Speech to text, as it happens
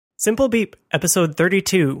Simple Beep, Episode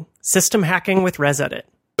 32, System Hacking with ResEdit.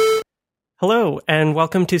 Hello, and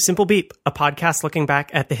welcome to Simple Beep, a podcast looking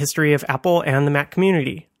back at the history of Apple and the Mac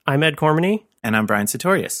community. I'm Ed Cormany. And I'm Brian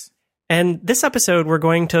Sartorius. And this episode, we're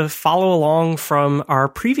going to follow along from our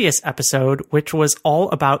previous episode, which was all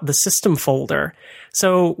about the system folder.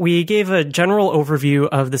 So we gave a general overview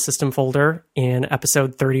of the system folder in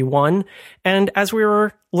episode 31. And as we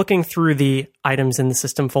were looking through the items in the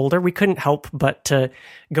system folder, we couldn't help but to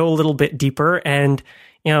go a little bit deeper. And,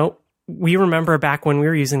 we remember back when we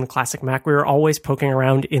were using the classic Mac, we were always poking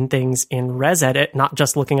around in things in ResEdit, not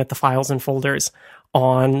just looking at the files and folders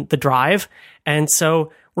on the drive. And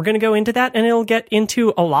so we're going to go into that, and it'll get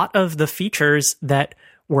into a lot of the features that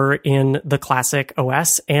were in the classic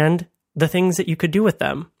OS and the things that you could do with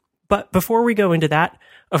them. But before we go into that,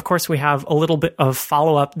 of course, we have a little bit of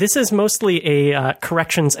follow-up. This is mostly a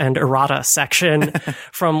corrections and errata section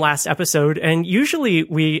from last episode. And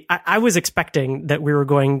usually I was expecting that we were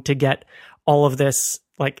going to get all of this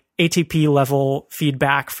like ATP level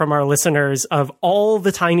feedback from our listeners of all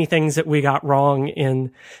the tiny things that we got wrong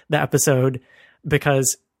in the episode,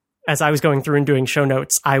 because as I was going through and doing show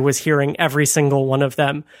notes, I was hearing every single one of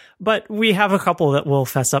them. But we have a couple that we'll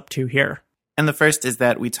fess up to here. And the first is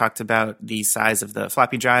that we talked about the size of the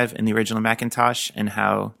floppy drive in the original Macintosh and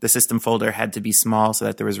how the system folder had to be small so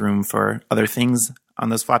that there was room for other things on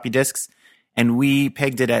those floppy disks. And we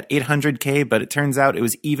pegged it at 800K, but it turns out it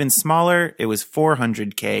was even smaller. It was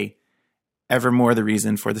 400K, ever more the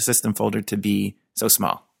reason for the system folder to be so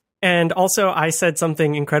small. And also, I said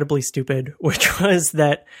something incredibly stupid, which was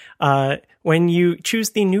that when you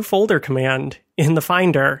choose the new folder command in the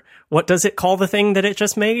Finder, what does it call the thing that it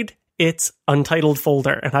just made? It's untitled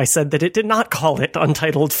folder. And I said that it did not call it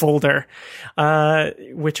untitled folder,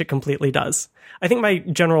 which it completely does. I think my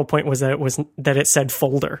general point was that it said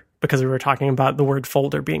folder because we were talking about the word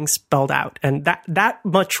folder being spelled out. And that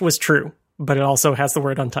much was true, but it also has the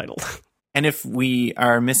word untitled. And if we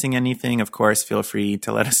are missing anything, of course, feel free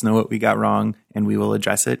to let us know what we got wrong, and we will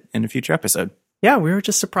address it in a future episode. Yeah, we were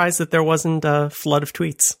just surprised that there wasn't a flood of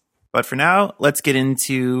tweets. But for now, let's get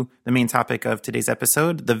into the main topic of today's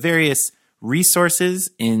episode, the various resources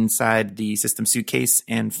inside the System Suitcase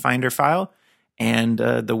and Finder file, and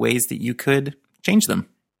the ways that you could change them.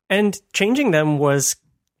 And changing them was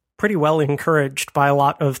pretty well encouraged by a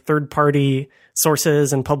lot of third-party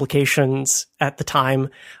sources and publications at the time.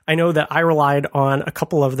 I know that I relied on a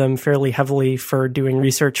couple of them fairly heavily for doing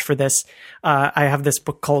research for this. I have this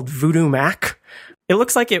book called Voodoo Mac. It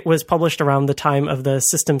looks like it was published around the time of the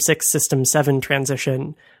System 6, System 7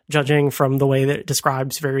 transition, judging from the way that it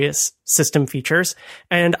describes various system features.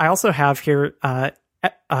 And I also have here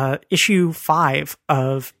issue 5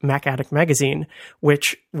 of Mac Addict magazine,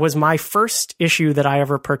 which was my first issue that I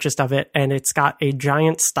ever purchased of it. And it's got a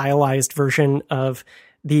giant stylized version of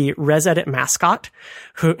the ResEdit mascot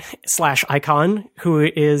 /icon, who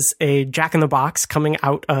is a jack-in-the-box coming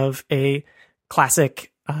out of a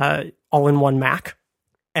classic all-in-one Mac.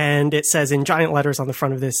 And it says in giant letters on the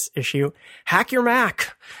front of this issue, "Hack your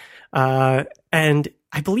Mac." And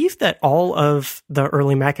I believe that all of the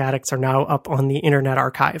early Mac Addicts are now up on the Internet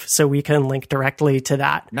Archive, so we can link directly to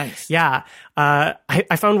that. Nice. Yeah.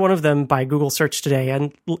 I found one of them by Google search today,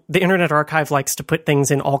 and the Internet Archive likes to put things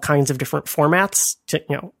in all kinds of different formats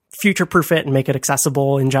to, future-proof it and make it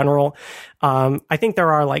accessible in general. I think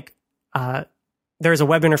there are there's a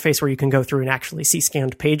web interface where you can go through and actually see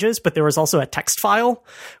scanned pages, but there was also a text file,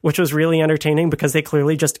 which was really entertaining because they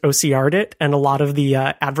clearly just OCR'd it, and a lot of the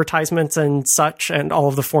advertisements and such and all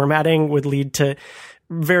of the formatting would lead to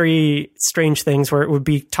very strange things where it would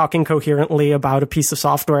be talking coherently about a piece of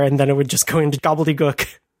software and then it would just go into gobbledygook.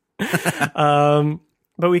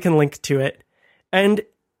 But we can link to it. And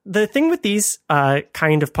the thing with these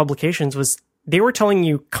kind of publications was they were telling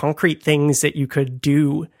you concrete things that you could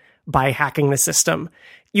do by hacking the system.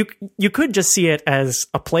 You could just see it as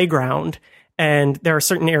a playground, and there are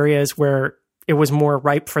certain areas where it was more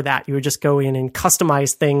ripe for that. You would just go in and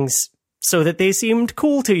customize things so that they seemed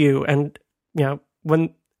cool to you. And,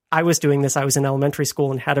 when I was doing this, I was in elementary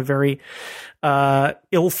school and had a very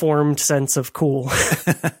ill-formed sense of cool.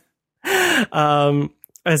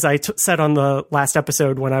 As I said on the last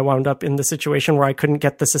episode, when I wound up in the situation where I couldn't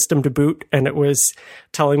get the system to boot and it was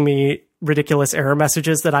telling me ridiculous error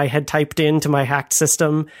messages that I had typed into my hacked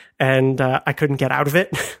system, and I couldn't get out of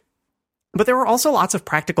it. But there were also lots of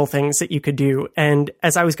practical things that you could do. And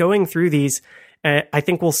as I was going through these, I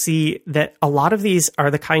think we'll see that a lot of these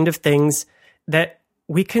are the kind of things that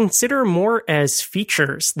we consider more as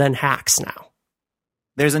features than hacks now.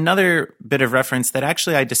 There's another bit of reference that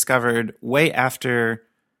actually I discovered way after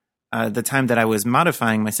the time that I was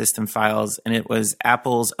modifying my system files, and it was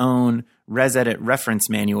Apple's own ResEdit reference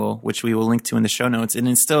manual, which we will link to in the show notes, and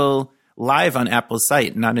it's still live on Apple's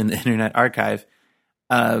site, not in the Internet Archive.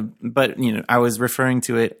 But I was referring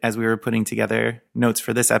to it as we were putting together notes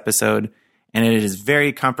for this episode, and it is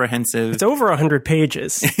very comprehensive. It's over 100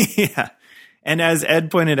 pages. Yeah. And as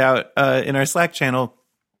Ed pointed out in our Slack channel,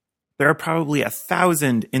 there are probably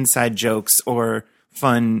 1,000 inside jokes or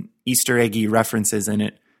fun Easter eggy references in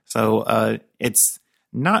it. So it's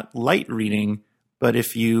not light reading, but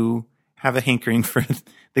if you have a hankering for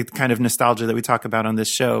the kind of nostalgia that we talk about on this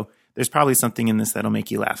show, there's probably something in this that'll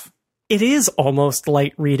make you laugh. It is almost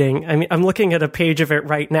light reading. I mean, I'm looking at a page of it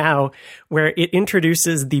right now where it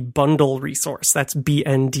introduces the bundle resource. That's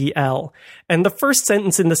BNDL. And the first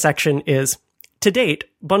sentence in the section is, to date,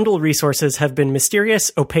 bundle resources have been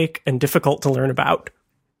mysterious, opaque, and difficult to learn about.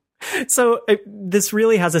 So this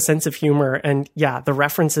really has a sense of humor. And yeah, the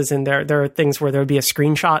references in there are things where there would be a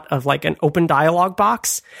screenshot of like an open dialog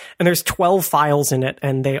box, and there's 12 files in it,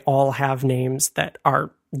 and they all have names that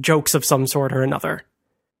are jokes of some sort or another.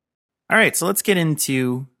 All right, so let's get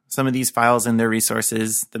into some of these files and their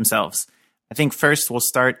resources themselves. I think first we'll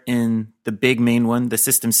start in the big main one, the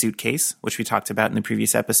system suitcase, which we talked about in the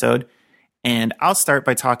previous episode. And I'll start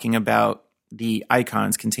by talking about the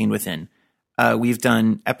icons contained within. We've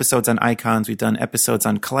done episodes on icons. We've done episodes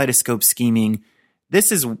on kaleidoscope scheming.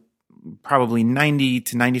 This is probably 90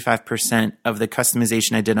 to 95% of the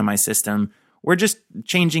customization I did on my system. We're just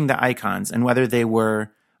changing the icons, and whether they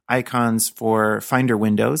were icons for Finder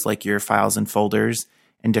windows, like your files and folders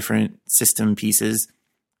and different system pieces,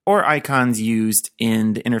 or icons used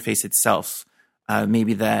in the interface itself.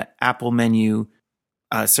 Maybe the Apple menu,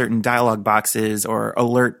 certain dialog boxes or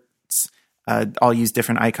alerts, all use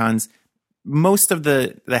different icons. Most of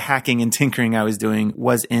the hacking and tinkering I was doing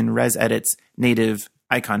was in ResEdit's native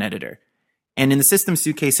icon editor. And in the system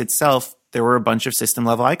suitcase itself, there were a bunch of system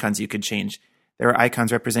level icons you could change. There were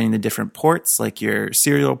icons representing the different ports, like your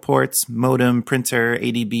serial ports, modem, printer,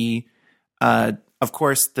 ADB. Of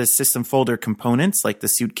course, the system folder components, like the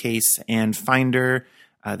suitcase and Finder,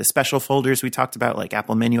 the special folders we talked about, like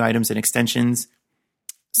Apple menu items and extensions.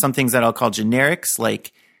 Some things that I'll call generics,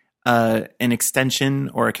 like an extension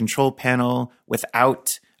or a control panel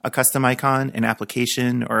without a custom icon, an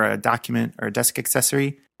application or a document or a desk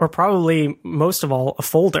accessory. Or probably, most of all, a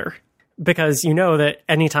folder. Because you know that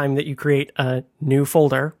anytime that you create a new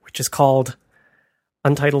folder, which is called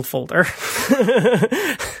untitled folder,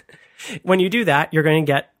 when you do that, you're going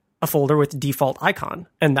to get a folder with default icon,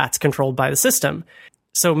 and that's controlled by the system.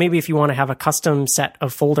 So maybe if you want to have a custom set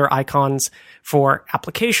of folder icons for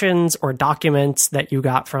applications or documents that you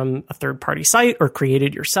got from a third-party site or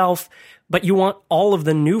created yourself, but you want all of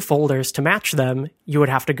the new folders to match them, you would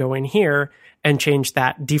have to go in here and change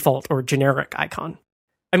that default or generic icon.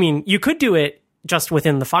 I mean, you could do it just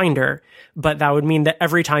within the Finder, but that would mean that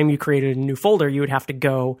every time you created a new folder, you would have to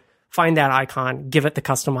go find that icon, give it the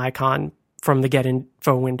custom icon from the Get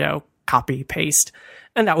Info window, copy, paste,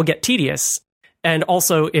 and that would get tedious. And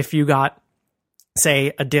also, if you got,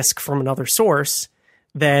 say, a disk from another source,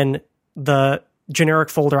 then the generic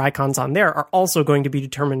folder icons on there are also going to be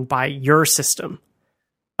determined by your system.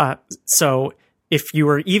 So if you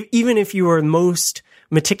were, even if you were most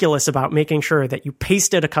meticulous about making sure that you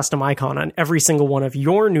pasted a custom icon on every single one of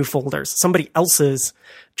your new folders, somebody else's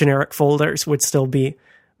generic folders would still be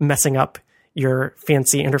messing up your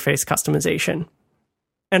fancy interface customization.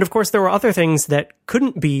 And of course, there were other things that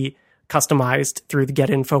couldn't be customized through the Get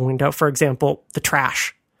Info window. For example, the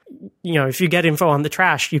trash. You know, if you get info on the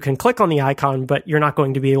trash, you can click on the icon, but you're not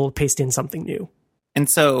going to be able to paste in something new. And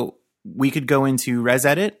so we could go into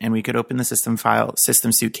ResEdit and we could open the system file,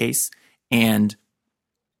 system suitcase, and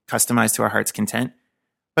customize to our heart's content.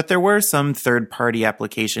 But there were some third-party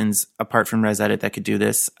applications apart from ResEdit that could do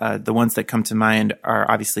this. The ones that come to mind are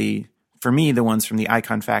obviously, for me, the ones from the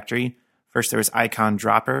Icon Factory. First, there was Icon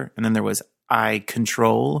Dropper, and then there was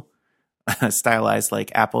iControl, stylized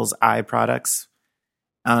like Apple's i products.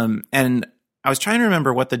 And I was trying to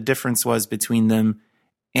remember what the difference was between them,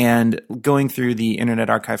 and going through the Internet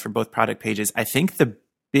Archive for both product pages, I think the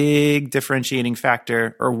big differentiating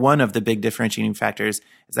factor, or one of the big differentiating factors,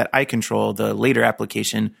 is that iControl, the later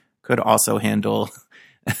application, could also handle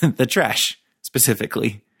the trash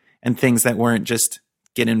specifically, and things that weren't just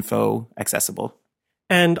Get Info accessible.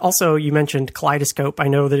 And also, you mentioned Kaleidoscope. I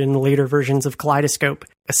know that in the later versions of Kaleidoscope,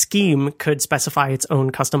 a scheme could specify its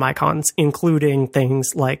own custom icons, including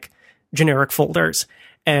things like generic folders.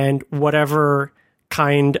 And whatever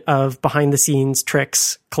kind of behind-the-scenes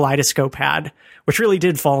tricks Kaleidoscope had, which really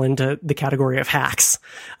did fall into the category of hacks,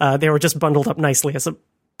 they were just bundled up nicely as a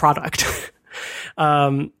product.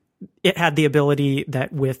 It had the ability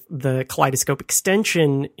that with the Kaleidoscope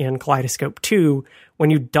extension in Kaleidoscope 2, when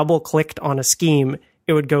you double clicked on a scheme,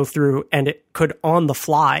 it would go through and it could on the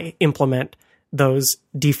fly implement those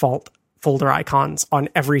default folder icons on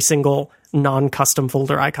every single non-custom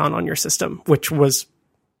folder icon on your system, which was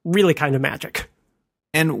really kind of magic.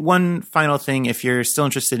 And one final thing, if you're still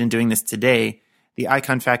interested in doing this today, the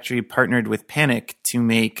Icon Factory partnered with Panic to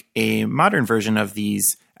make a modern version of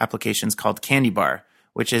these applications called Candy Bar,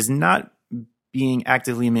 which is not being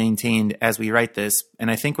actively maintained as we write this,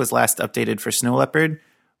 and I think was last updated for Snow Leopard,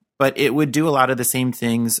 but it would do a lot of the same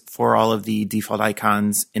things for all of the default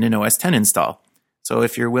icons in an OS X install. So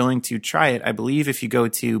if you're willing to try it, I believe if you go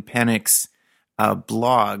to Panic's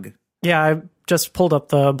blog. Yeah, I just pulled up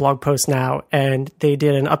the blog post now, and they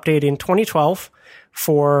did an update in 2012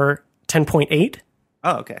 for 10.8.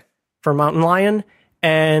 Oh, okay. For Mountain Lion,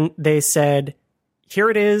 and they said, here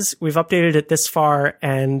it is, we've updated it this far,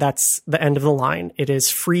 and that's the end of the line. It is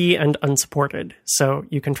free and unsupported, so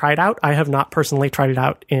you can try it out. I have not personally tried it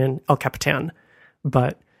out in El Capitan,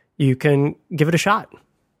 but you can give it a shot.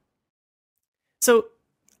 So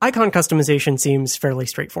icon customization seems fairly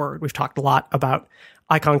straightforward. We've talked a lot about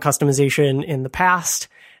icon customization in the past,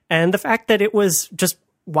 and the fact that it was just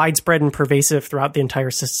widespread and pervasive throughout the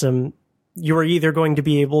entire system. You were either going to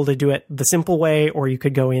be able to do it the simple way, or you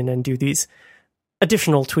could go in and do these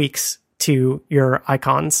additional tweaks to your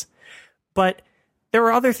icons. But there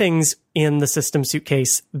were other things in the System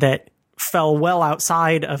Suitcase that fell well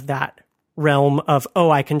outside of that realm of,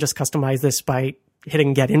 oh, I can just customize this by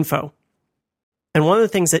hitting get info. And one of the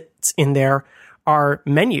things that's in there are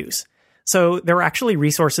menus. So there were actually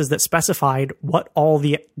resources that specified what all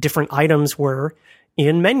the different items were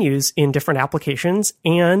in menus in different applications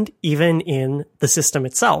and even in the system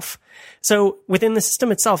itself. So within the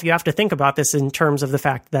system itself, you have to think about this in terms of the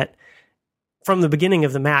fact that from the beginning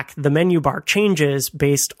of the Mac, the menu bar changes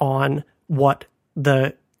based on what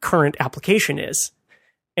the current application is.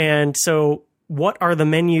 And so what are the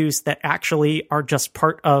menus that actually are just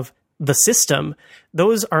part of the system?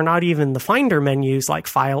 Those are not even the Finder menus like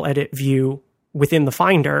File, Edit, View within the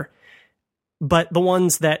Finder, but the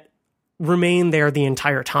ones that remain there the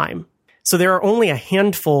entire time. So there are only a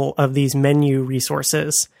handful of these menu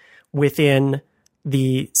resources within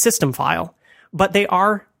the system file, but they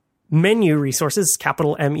are menu resources,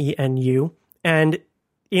 capital MENU. And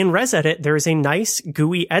in ResEdit, there is a nice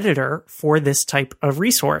GUI editor for this type of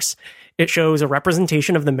resource. It shows a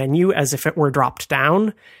representation of the menu as if it were dropped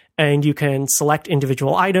down, and you can select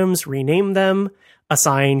individual items, rename them,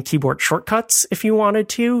 assign keyboard shortcuts if you wanted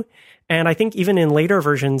to. And I think even in later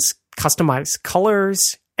versions, customize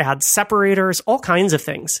colors, add separators, all kinds of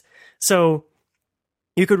things. So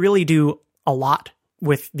you could really do a lot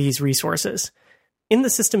with these resources. In the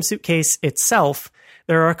System Suitcase itself,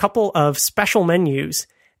 there are a couple of special menus,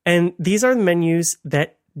 and these are the menus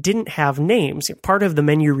that didn't have names. Part of the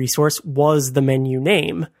menu resource was the menu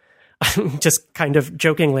name. Just kind of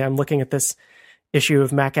jokingly, I'm looking at this issue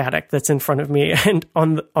of Mac Addict that's in front of me, and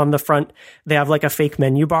on the front, they have like a fake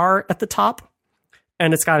menu bar at the top,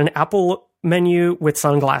 and it's got an Apple menu with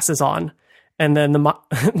sunglasses on. And then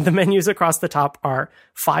the menus across the top are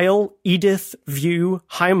File, Edith, View,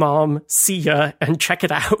 Hi Mom, See Ya, and Check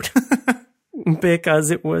It Out.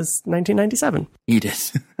 Because it was 1997.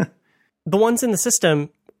 Edith. The ones in the system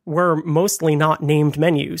were mostly not named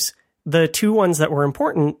menus. The two ones that were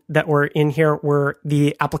important that were in here were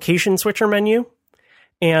the Application Switcher menu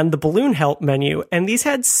and the Balloon Help menu. And these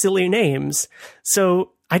had silly names.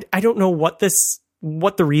 So I don't know what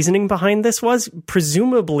the reasoning behind this was.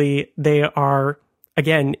 Presumably they are,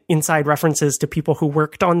 again, inside references to people who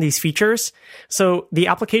worked on these features. So the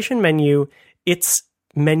application menu, its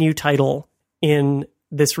menu title in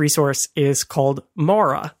this resource is called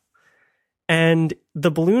Mara. And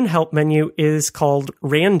the Balloon Help menu is called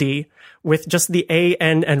Randy with just the A,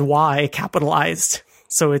 N, and Y capitalized.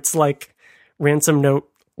 So it's like ransom note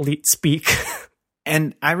leet speak.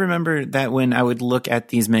 And I remember that when I would look at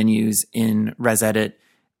these menus in ResEdit,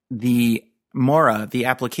 the Mora, the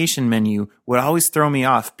application menu, would always throw me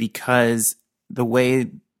off because the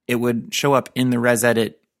way it would show up in the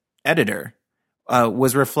ResEdit editor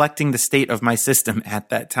was reflecting the state of my system at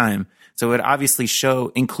that time. So it would obviously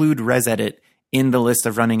include ResEdit in the list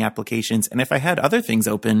of running applications. And if I had other things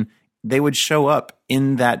open, they would show up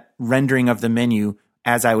in that rendering of the menu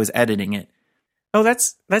as I was editing it. Oh,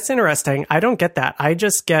 that's interesting. I don't get that. I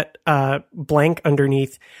just get blank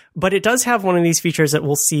underneath. But it does have one of these features that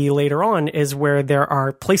we'll see later on is where there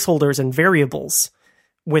are placeholders and variables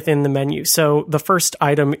within the menu. So the first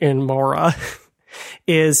item in Mora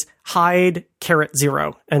is hide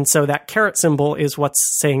 $0. And so that caret symbol is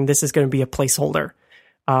what's saying this is going to be a placeholder.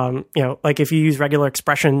 Like if you use regular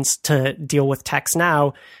expressions to deal with text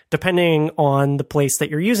now, depending on the place that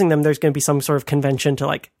you're using them, there's going to be some sort of convention to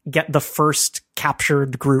like get the first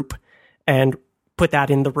captured group and put that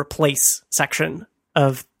in the replace section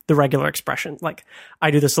of the regular expression. Like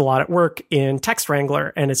I do this a lot at work in Text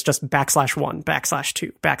Wrangler, and it's just \1, \2,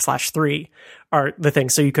 \3 are the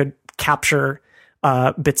things. So you could capture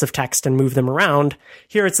bits of text and move them around.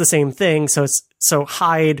 Here it's the same thing. So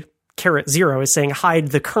hide $0 is saying hide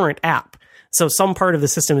the current app. So some part of the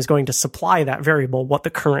system is going to supply that variable what the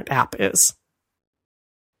current app is.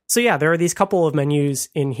 So yeah, there are these couple of menus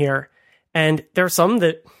in here, and there are some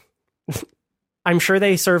that I'm sure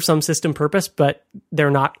they serve some system purpose, but they're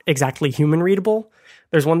not exactly human readable.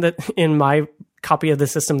 There's one that in my copy of the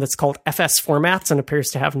system that's called FS formats and appears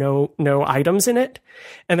to have no items in it.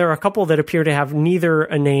 And there are a couple that appear to have neither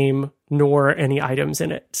a name nor any items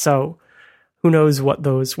in it. So who knows what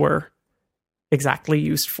those were exactly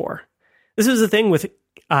used for. This is the thing with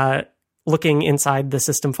looking inside the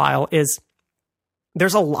system file is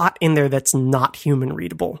there's a lot in there that's not human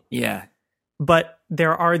readable. Yeah. But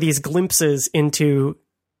there are these glimpses into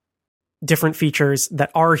different features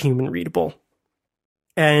that are human readable.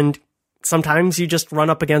 And sometimes you just run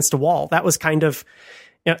up against a wall. That was kind of,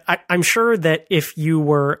 I'm sure that if you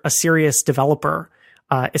were a serious developer,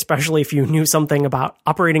 especially if you knew something about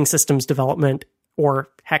operating systems development or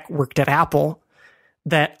heck worked at Apple,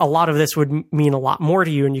 that a lot of this would mean a lot more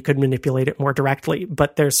to you and you could manipulate it more directly.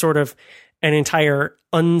 But there's sort of an entire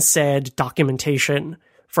unsaid documentation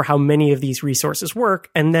for how many of these resources work.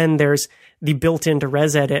 And then there's the built into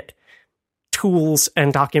ResEdit tools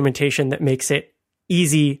and documentation that makes it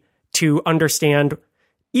easy to understand.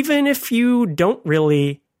 Even if you don't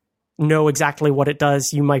really know exactly what it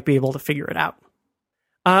does, you might be able to figure it out.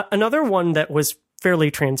 Another one that was fairly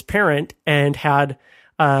transparent and had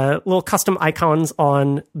little custom icons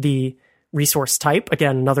on the resource type.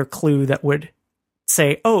 Again, another clue that would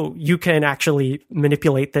say, oh, you can actually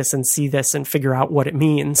manipulate this and see this and figure out what it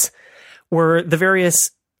means, were the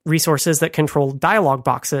various resources that controlled dialog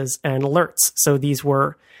boxes and alerts. So these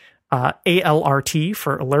were ALRT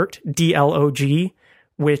for alert, DLOG,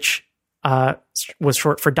 which was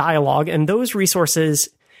short for dialogue. And those resources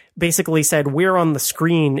basically said, where on the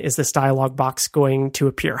screen is this dialog box going to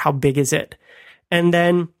appear? How big is it? And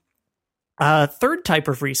then a third type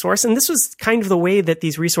of resource, and this was kind of the way that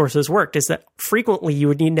these resources worked, is that frequently you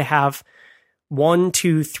would need to have 1,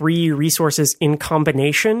 2, 3 resources in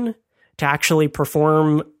combination to actually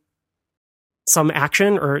perform some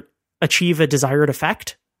action or achieve a desired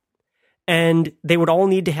effect. And they would all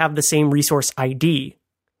need to have the same resource ID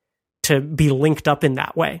to be linked up in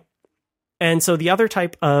that way. And so the other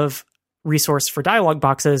type of resource for dialog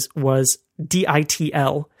boxes was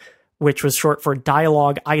DITL, which was short for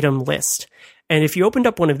dialog item list. And if you opened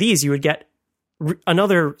up one of these, you would get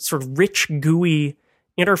another sort of rich, GUI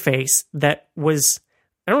interface that was,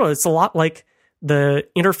 I don't know, it's a lot like the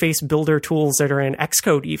interface builder tools that are in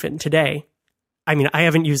Xcode even today. I mean, I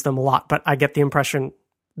haven't used them a lot, but I get the impression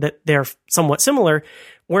that they're somewhat similar,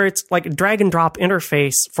 where it's like a drag and drop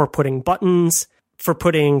interface for putting buttons, for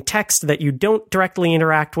putting text that you don't directly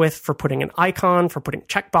interact with, for putting an icon, for putting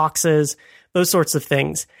checkboxes, those sorts of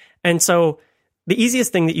things. And so the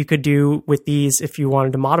easiest thing that you could do with these, if you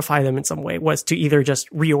wanted to modify them in some way, was to either just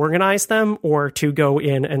reorganize them or to go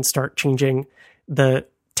in and start changing the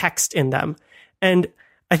text in them. And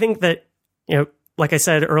I think that, like I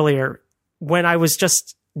said earlier, when I was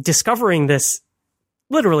just discovering this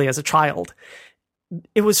literally as a child,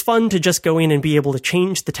 it was fun to just go in and be able to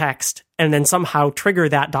change the text and then somehow trigger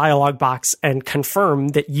that dialog box and confirm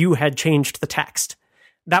that you had changed the text.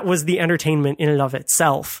 That was the entertainment in and of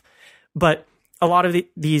itself. But a lot of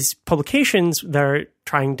these publications that are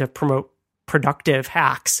trying to promote productive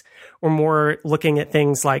hacks were more looking at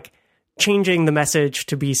things like changing the message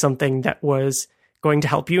to be something that was going to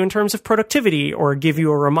help you in terms of productivity or give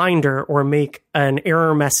you a reminder or make an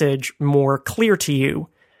error message more clear to you.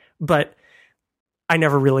 But I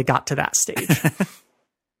never really got to that stage.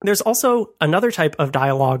 There's also another type of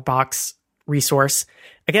dialog box resource.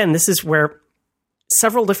 Again, this is where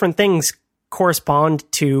several different things correspond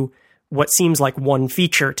to what seems like one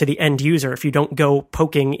feature to the end user if you don't go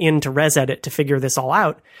poking into ResEdit to figure this all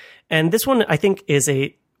out. And this one, I think, is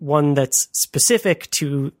one that's specific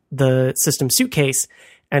to the system suitcase,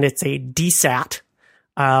 and it's a DSAT.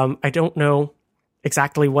 I don't know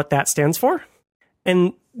exactly what that stands for.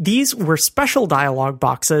 And these were special dialog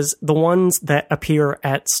boxes, the ones that appear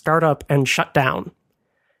at startup and shutdown.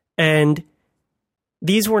 And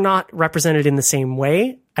These were not represented in the same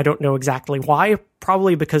way. I don't know exactly why,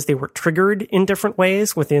 probably because they were triggered in different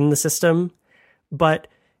ways within the system. But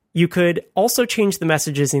you could also change the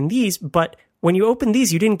messages in these, but when you opened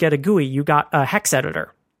these, you didn't get a GUI, you got a hex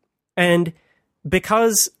editor. And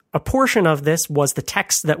because a portion of this was the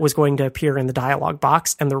text that was going to appear in the dialog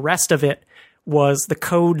box, and the rest of it was the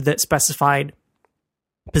code that specified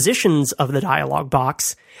positions of the dialog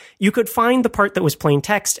box, you could find the part that was plain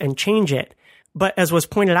text and change it. But as was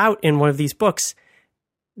pointed out in one of these books,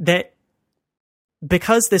 that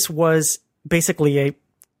because this was basically a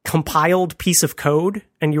compiled piece of code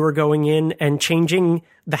and you were going in and changing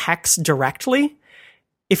the hex directly,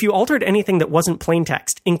 if you altered anything that wasn't plain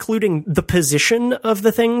text, including the position of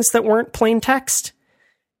the things that weren't plain text,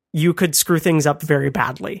 you could screw things up very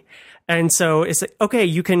badly. And so it's like, okay,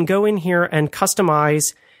 you can go in here and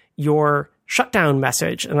customize your shutdown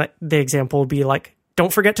message. And the example would be like,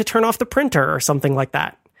 don't forget to turn off the printer or something like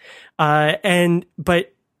that.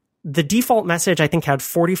 But the default message, I think, had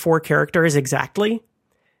 44 characters exactly.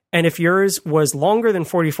 And if yours was longer than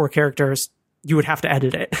 44 characters, you would have to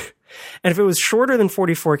edit it. And if it was shorter than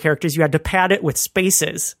 44 characters, you had to pad it with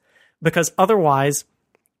spaces, because otherwise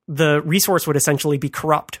the resource would essentially be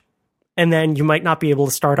corrupt. And then you might not be able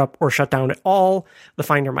to start up or shut down at all. The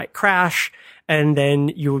Finder might crash, and then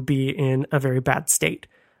you would be in a very bad state.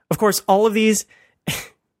 Of course, all of these,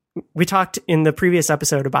 we talked in the previous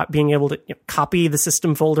episode about being able to copy the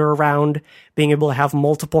system folder around, being able to have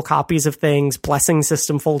multiple copies of things, blessing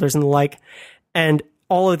system folders and the like. And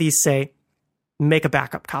all of these say, make a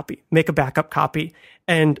backup copy, make a backup copy.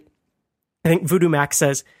 And I think Voodoo Mac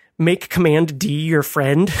says, make Command D your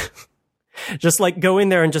friend. Just like go in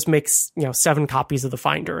there and just make 7 copies of the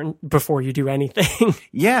Finder and before you do anything.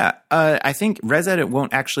 Yeah, I think ResEdit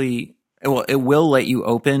won't actually. Well, it will let you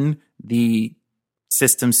open the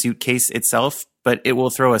system suitcase itself, but it will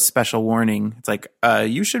throw a special warning. It's like,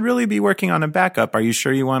 you should really be working on a backup. Are you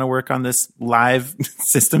sure you want to work on this live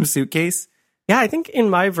system suitcase? Yeah, I think in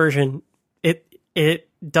my version, it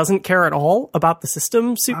doesn't care at all about the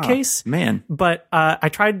system suitcase. Oh, man. But I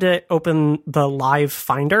tried to open the live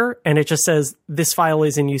Finder, and it just says, this file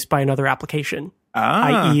is in use by another application,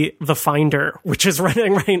 i.e. the Finder, which is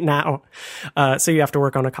running right now. So you have to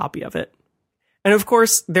work on a copy of it. And of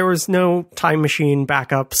course, there was no time machine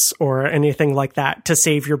backups or anything like that to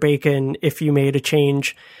save your bacon if you made a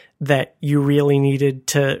change that you really needed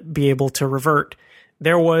to be able to revert.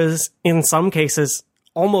 There was, in some cases,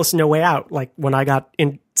 almost no way out. Like when I got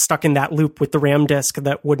stuck in that loop with the RAM disk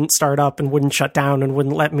that wouldn't start up and wouldn't shut down and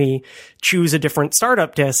wouldn't let me choose a different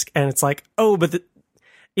startup disk. And it's like, oh, but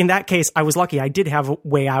in that case, I was lucky. I did have a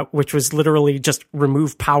way out, which was literally just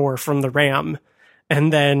remove power from the RAM,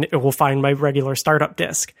 and then it will find my regular startup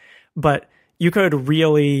disk. But you could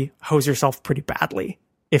really hose yourself pretty badly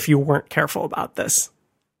if you weren't careful about this.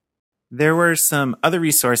 There were some other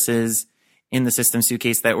resources in the system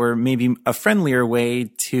suitcase that were maybe a friendlier way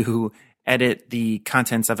to edit the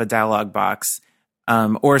contents of a dialog box,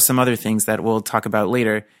 or some other things that we'll talk about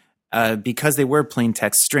later, because they were plain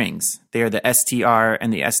text strings. They are the str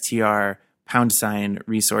and the str#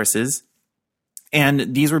 resources.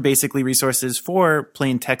 And these were basically resources for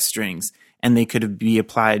plain text strings, and they could be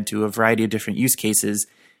applied to a variety of different use cases.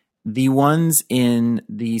 The ones in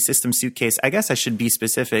the system suitcase, I guess I should be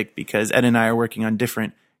specific because Ed and I are working on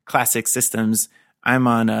different classic systems. I'm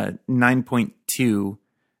on a 9.2,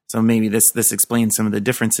 so maybe this explains some of the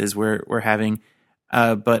differences we're having.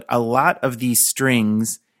 But a lot of these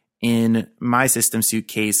strings in my system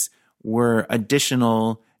suitcase were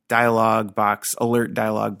additional dialog box, alert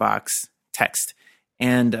dialog box text.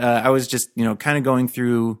 And I was just, kind of going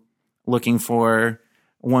through looking for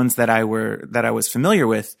ones that I was familiar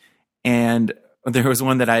with. And there was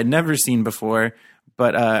one that I had never seen before,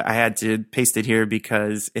 but I had to paste it here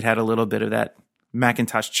because it had a little bit of that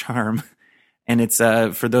Macintosh charm. And it's,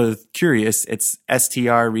 for those curious, it's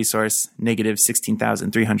str resource negative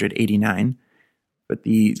 16,389. But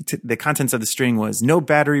the contents of the string was, no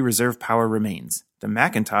battery reserve power remains. The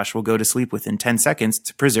Macintosh will go to sleep within 10 seconds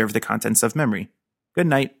to preserve the contents of memory. Good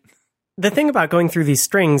night. The thing about going through these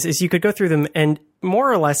strings is you could go through them and more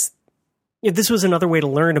or less, this was another way to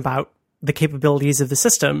learn about the capabilities of the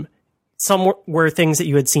system. Some were things that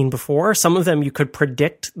you had seen before. Some of them you could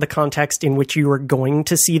predict the context in which you were going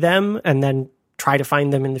to see them and then try to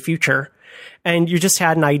find them in the future. And you just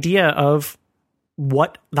had an idea of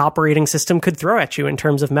what the operating system could throw at you in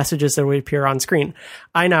terms of messages that would appear on screen.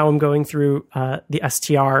 I now am going through the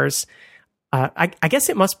STRs. I guess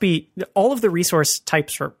it must be, all of the resource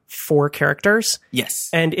types are 4 characters. Yes.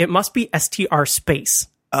 And it must be STR space.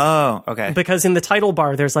 Oh, okay. Because in the title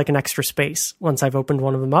bar, there's like an extra space once I've opened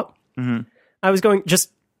one of them up. Mm-hmm. I was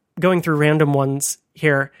going through random ones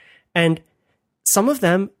here, and some of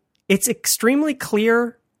them, it's extremely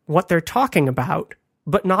clear what they're talking about,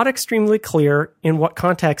 but not extremely clear in what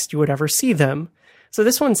context you would ever see them. So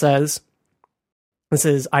this one says, this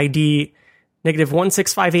is ID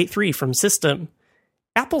 -16583 from System.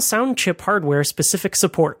 Apple Sound Chip hardware specific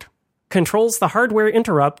support. Controls the hardware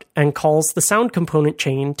interrupt and calls the sound component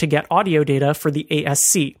chain to get audio data for the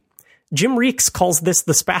ASC. Jim Reeks calls this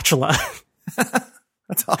the spatula.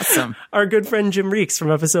 That's awesome. Our good friend Jim Reeks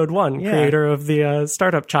from episode 1, creator of the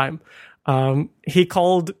Startup Chime. He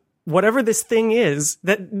called whatever this thing is,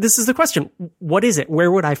 this is the question. What is it?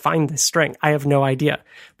 Where would I find this string? I have no idea,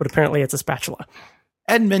 but apparently it's a spatula.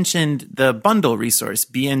 Ed mentioned the bundle resource,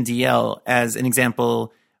 BNDL, as an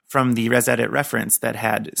example from the ResEdit reference that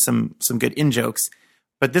had some good in-jokes.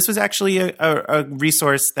 But this was actually a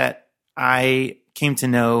resource that I came to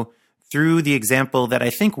know through the example that I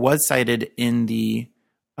think was cited in the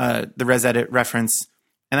ResEdit reference,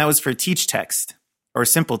 and that was for teach text or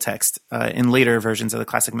simple text in later versions of the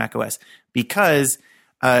classic macOS, because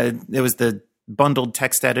it was the bundled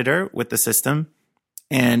text editor with the system,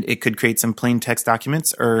 and it could create some plain text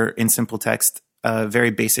documents or in simple text,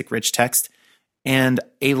 very basic rich text. And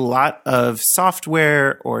a lot of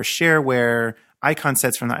software or shareware, icon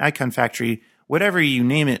sets from the Icon Factory, whatever you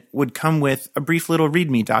name it, would come with a brief little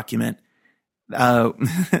README document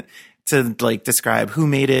to like describe who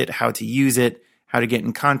made it, how to use it, how to get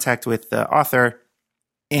in contact with the author.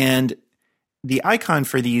 And the icon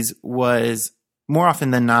for these was more often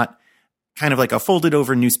than not kind of like a folded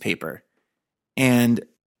over newspaper. And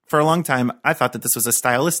for a long time, I thought that this was a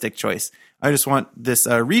stylistic choice. I just want this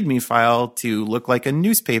README file to look like a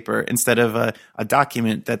newspaper instead of a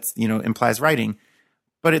document that's, implies writing.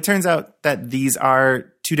 But it turns out that these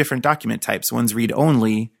are two different document types. One's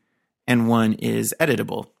read-only and one is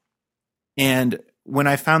editable. And when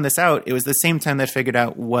I found this out, it was the same time that I figured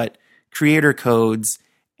out what creator codes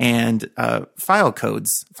and file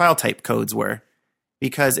type codes were.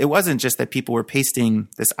 Because it wasn't just that people were pasting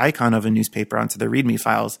this icon of a newspaper onto the README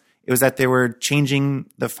files. It was that they were changing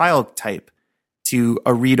the file type to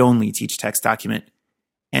a read-only teach text document.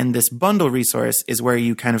 And this bundle resource is where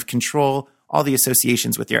you kind of control all the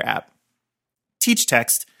associations with your app. Teach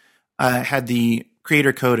text had the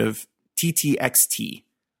creator code of TTXT,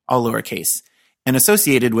 all lowercase. And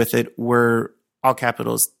associated with it were all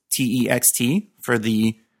capitals TEXT for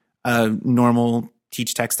the normal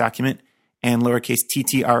teach text document, and lowercase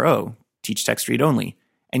TTRO, teach text read only.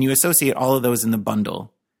 And you associate all of those in the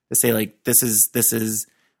bundle to say, like, this is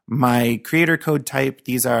my creator code type.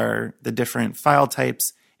 These are the different file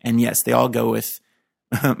types. And yes, they all go with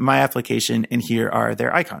my application, and here are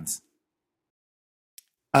their icons.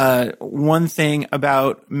 One thing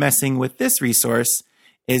about messing with this resource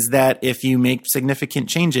is that if you make significant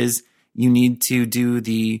changes, you need to do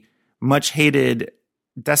the much hated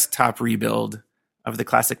desktop rebuild of the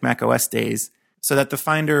classic macOS days, so that the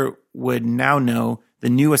Finder would now know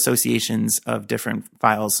the new associations of different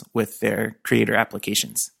files with their creator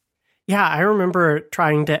applications. Yeah, I remember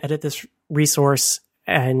trying to edit this resource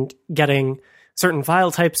and getting certain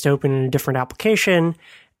file types to open in a different application,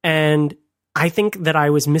 and I think that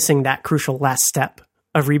I was missing that crucial last step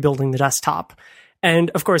of rebuilding the desktop.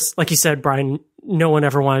 And of course, like you said, Brian, no one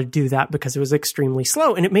ever wanted to do that because it was extremely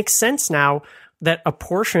slow. And it makes sense now that a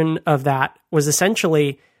portion of that was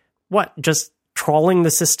essentially just trawling the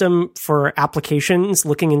system for applications,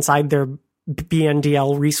 looking inside their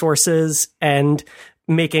BNDL resources and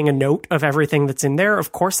making a note of everything that's in there.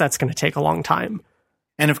 Of course, that's going to take a long time.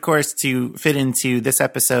 And of course, to fit into this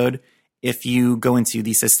episode, if you go into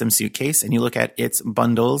the system suitcase and you look at its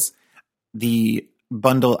bundles, the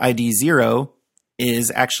bundle ID 0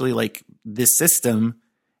 is actually like this system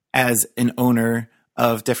as an owner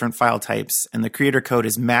of different file types. And the creator code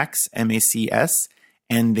is Macs, M-A-C-S,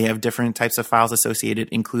 and they have different types of files associated,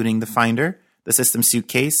 including the Finder, the system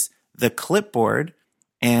suitcase, the clipboard,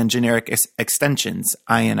 and generic extensions,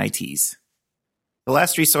 INITs. The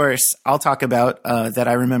last resource I'll talk about that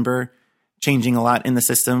I remember changing a lot in the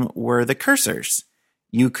system were the cursors.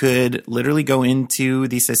 You could literally go into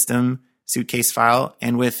the system suitcase file,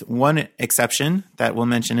 and with one exception that we'll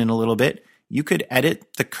mention in a little bit, you could edit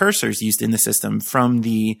the cursors used in the system from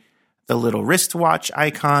the little wristwatch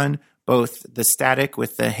icon, both the static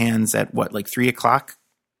with the hands at 3 o'clock,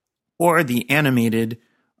 or the animated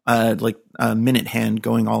minute hand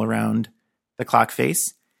going all around the clock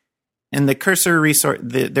face. And the cursor resource,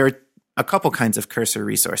 there are a couple kinds of cursor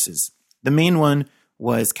resources. The main one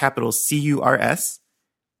was capital CURS,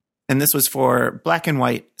 And this was for black and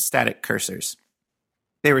white static cursors.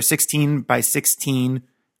 They were 16 by 16,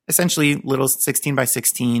 essentially little 16 by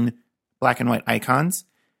 16 black and white icons,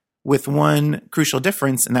 with one crucial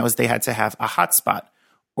difference, and that was they had to have a hotspot,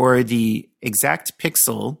 or the exact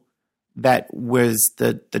pixel that was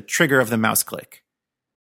the trigger of the mouse click.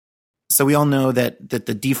 So we all know that the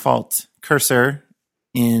default cursor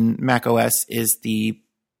in macOS is the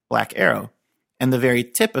black arrow, and the very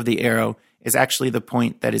tip of the arrow is actually the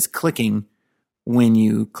point that is clicking when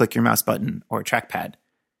you click your mouse button or trackpad.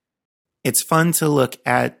 It's fun to look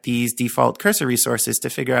at these default cursor resources to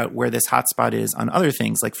figure out where this hotspot is on other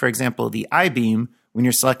things. Like, for example, the I-beam, when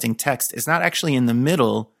you're selecting text, is not actually in the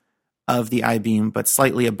middle of the I-beam, but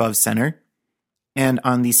slightly above center. And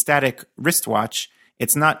on the static wristwatch,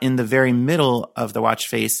 it's not in the very middle of the watch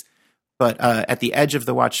face, but at the edge of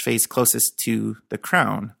the watch face closest to the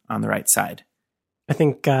crown on the right side. I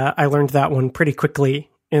think I learned that one pretty quickly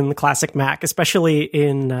in the classic Mac, especially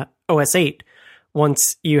in OS 8.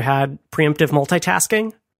 Once you had preemptive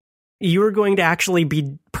multitasking, you were going to actually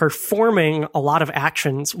be performing a lot of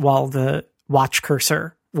actions while the watch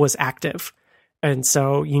cursor was active. And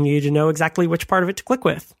so you needed to know exactly which part of it to click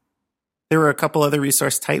with. There were a couple other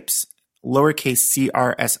resource types. Lowercase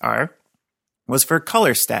CRSR was for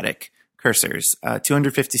color static cursors,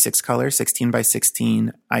 256 color, 16 by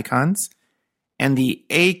 16 icons. And the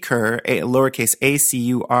ACUR, a lowercase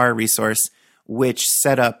ACUR resource, which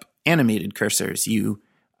set up animated cursors. You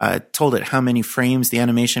told it how many frames the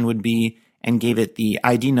animation would be and gave it the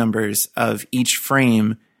ID numbers of each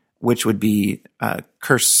frame, which would be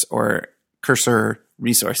cursor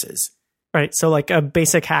resources. Right. So like a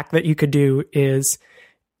basic hack that you could do is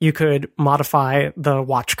you could modify the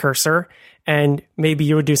watch cursor, and maybe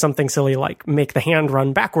you would do something silly like make the hand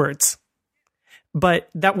run backwards. But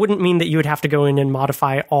that wouldn't mean that you would have to go in and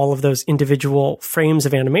modify all of those individual frames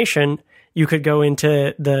of animation. You could go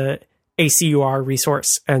into the ACUR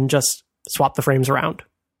resource and just swap the frames around.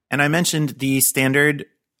 And I mentioned the standard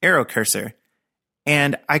arrow cursor,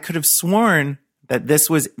 and I could have sworn that this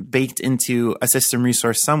was baked into a system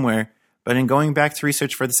resource somewhere, but in going back to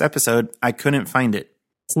research for this episode, I couldn't find it.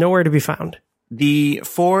 It's nowhere to be found. The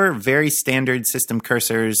four very standard system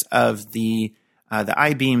cursors of the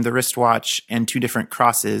I-beam, the wristwatch, and two different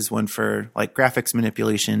crosses, one for like graphics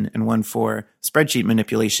manipulation and one for spreadsheet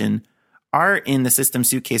manipulation, are in the system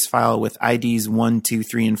suitcase file with IDs 1, 2,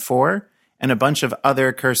 3, and 4, and a bunch of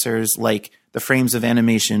other cursors like the frames of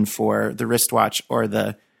animation for the wristwatch or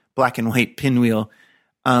the black and white pinwheel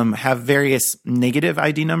have various negative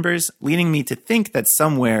ID numbers, leading me to think that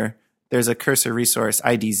somewhere there's a cursor resource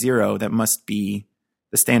ID 0 that must be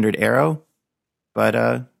the standard arrow.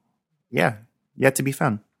 But yet to be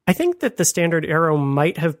found. I think that the standard arrow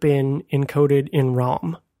might have been encoded in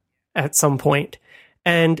ROM at some point.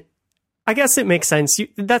 And I guess it makes sense.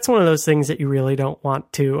 That's one of those things that you really don't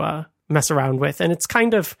want to mess around with. And it's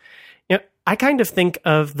kind of, I kind of think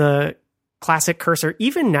of the classic cursor,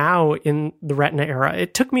 even now in the Retina era.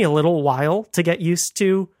 It took me a little while to get used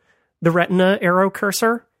to the Retina arrow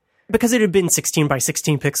cursor because it had been 16 by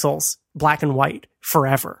 16 pixels, black and white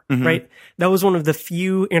forever, right? That was one of the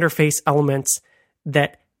few interface elements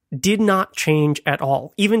that did not change at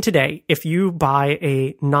all. Even today, if you buy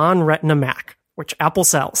a non-Retina Mac, which Apple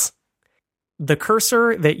sells, the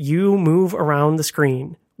cursor that you move around the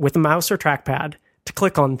screen with a mouse or trackpad to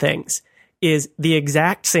click on things is the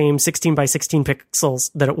exact same 16 by 16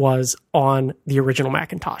 pixels that it was on the original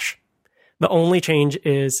Macintosh. The only change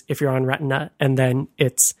is if you're on Retina, and then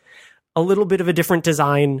it's a little bit of a different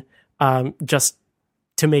design just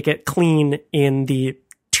to make it clean in the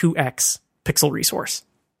 2x pixel resource.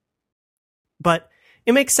 But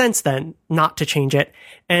it makes sense then not to change it.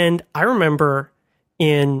 And I remember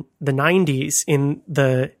in the 90s, in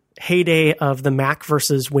the heyday of the Mac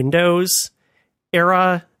versus Windows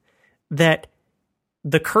era, that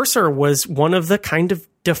the cursor was one of the kind of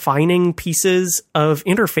defining pieces of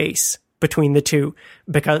interface between the two,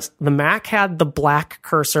 because the Mac had the black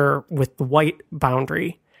cursor with the white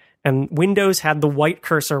boundary, and Windows had the white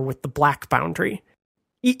cursor with the black boundary.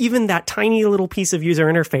 Even that tiny little piece of user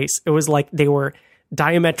interface, it was like they were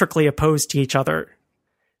diametrically opposed to each other.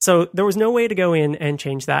 So there was no way to go in and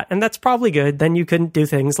change that. And that's probably good. Then you couldn't do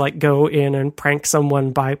things like go in and prank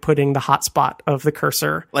someone by putting the hotspot of the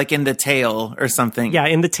cursor. Like in the tail or something. Yeah,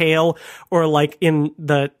 in the tail, or like in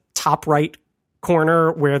the top right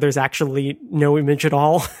corner where there's actually no image at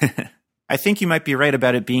all. I think you might be right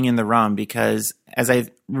about it being in the ROM, because as I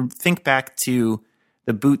think back to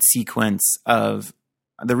the boot sequence of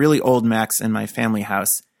the really old Macs in my family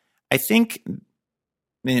house, I think,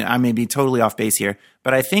 I may be totally off base here,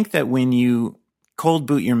 but I think that when you cold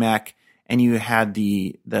boot your Mac and you had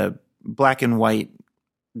the black and white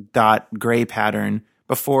dot gray pattern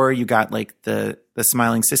before you got like the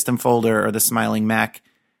smiling system folder or the smiling Mac,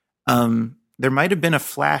 there might have been a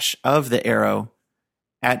flash of the arrow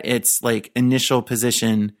at its like initial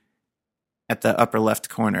position at the upper left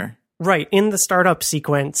corner. Right. In the startup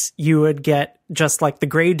sequence, you would get just like the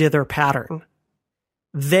gray dither pattern.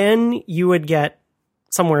 Then you would get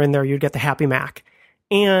somewhere in there, you'd get the Happy Mac.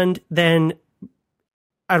 And then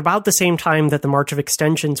at about the same time that the March of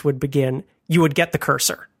Extensions would begin, you would get the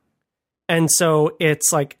cursor. And so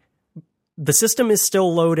it's like the system is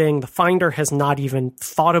still loading. The Finder has not even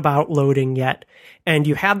thought about loading yet. And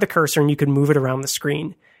you had the cursor and you could move it around the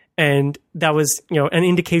screen. And that was, an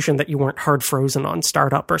indication that you weren't hard frozen on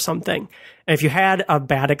startup or something. And if you had a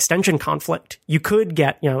bad extension conflict, you could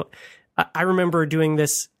get, I remember doing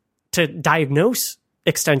this to diagnose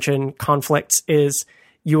extension conflicts is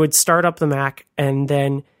you would start up the Mac and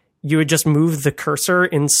then you would just move the cursor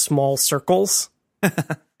in small circles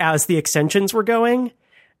as the extensions were going.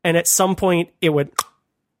 And at some point it would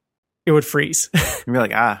freeze. You'd be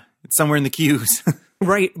like, it's somewhere in the queues.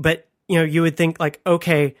 Right. But, you would think like,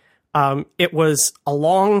 okay, it was a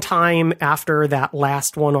long time after that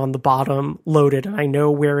last one on the bottom loaded. And I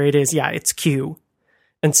know where it is. Yeah, it's Q.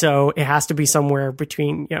 And so it has to be somewhere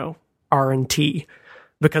between, R and T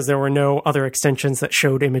because there were no other extensions that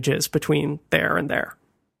showed images between there and there.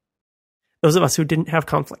 Those of us who didn't have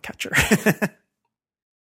Conflict Catcher.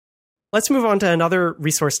 Let's move on to another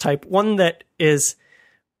resource type. This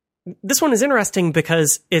one is interesting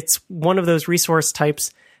because it's one of those resource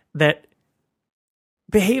types that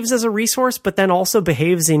behaves as a resource, but then also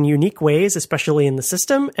behaves in unique ways, especially in the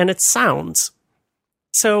system, and it's sounds.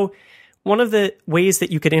 So one of the ways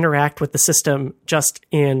that you could interact with the system just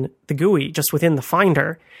in the GUI, just within the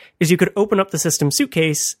Finder, is you could open up the system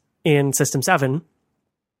suitcase in System 7,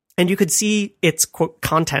 and you could see its, quote,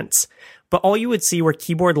 contents. But all you would see were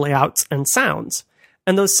keyboard layouts and sounds.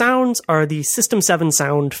 And those sounds are the System 7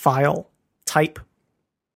 sound file type.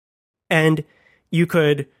 And you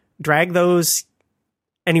could drag those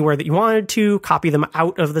anywhere that you wanted to, copy them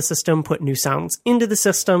out of the system, put new sounds into the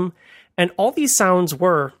system. And all these sounds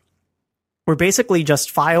were basically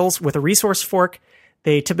just files with a resource fork.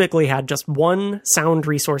 They typically had just one sound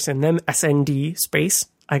resource in them, SND space,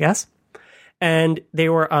 I guess. And they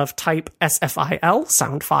were of type SFIL,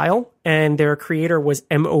 sound file, and their creator was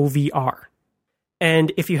MOVR.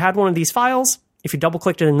 And if you had one of these files, if you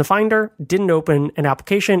double-clicked it in the Finder, didn't open an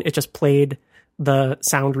application, it just played the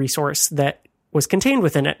sound resource that was contained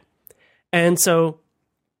within it. And so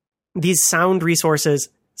these sound resources,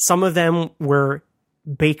 some of them were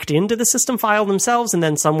baked into the system file themselves, and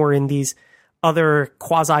then some were in these other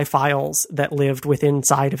quasi-files that lived within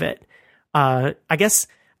inside of it. I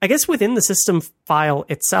guess within the system file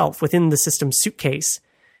itself, within the system suitcase,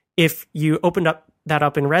 if you opened that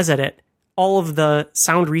up in Resedit, all of the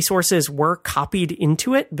sound resources were copied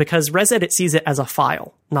into it because Resedit sees it as a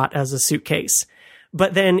file, not as a suitcase.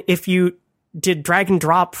 But then if you did drag and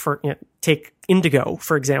drop take Indigo,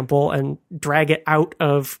 for example, and drag it out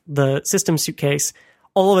of the system suitcase,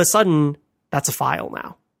 all of a sudden, that's a file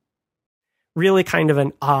now. Really kind of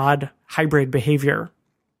an odd hybrid behavior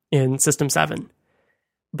in System 7.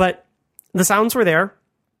 But the sounds were there,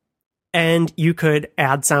 and you could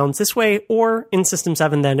add sounds this way, or in System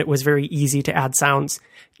 7, then it was very easy to add sounds,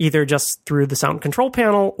 either just through the sound control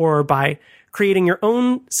panel or by creating your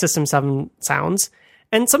own System 7 sounds.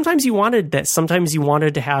 And sometimes you wanted this. Sometimes you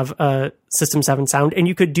wanted to have a System 7 sound, and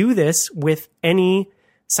you could do this with any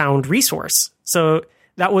sound resource. So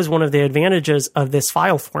that was one of the advantages of this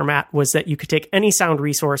file format, was that you could take any sound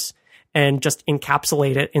resource and just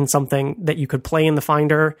encapsulate it in something that you could play in the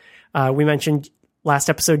Finder. We mentioned last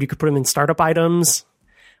episode, you could put them in startup items.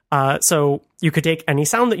 So you could take any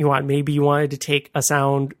sound that you want. Maybe you wanted to take a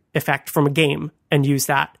sound effect from a game and use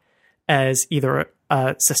that as either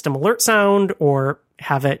a system alert sound or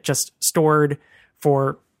have it just stored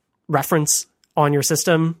for reference on your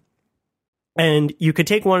system. And you could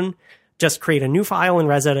take one, just create a new file in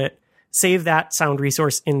Resedit, save that sound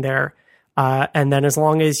resource in there, and then as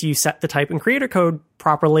long as you set the type and creator code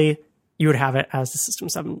properly, you would have it as the System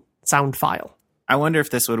 7 sound file. I wonder if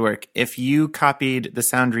this would work. If you copied the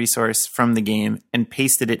sound resource from the game and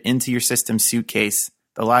pasted it into your system suitcase,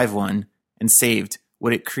 the live one, and saved,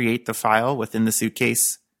 would it create the file within the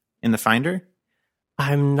suitcase in the Finder?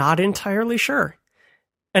 I'm not entirely sure.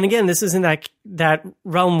 And again, this is in that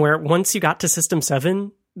realm where once you got to System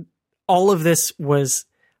 7, all of this was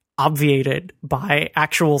obviated by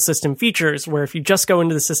actual system features, where if you just go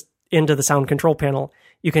into the sound control panel,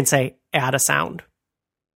 you can say, add a sound.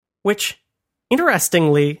 Which,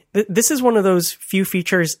 interestingly, this is one of those few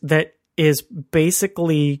features that is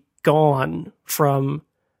basically gone from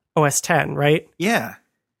OS X, right? Yeah.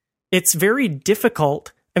 It's very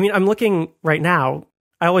difficult. I mean, I'm looking right now.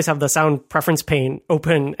 I always have the sound preference pane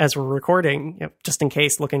open as we're recording, just in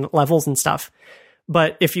case, looking at levels and stuff.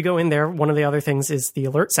 But if you go in there, one of the other things is the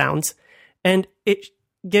alert sounds. And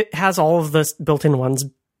it has all of the built-in ones,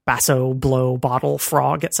 basso, blow, bottle,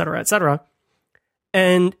 frog, etc., etc.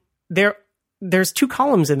 And there's 2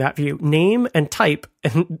 columns in that view, name and type,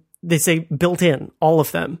 and they say built in, all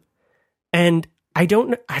of them. And I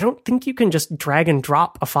don't think you can just drag and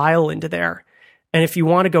drop a file into there. And if you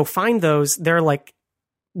want to go find those, they're like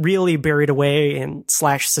really buried away in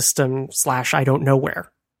 /system/ I don't know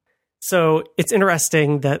where. So it's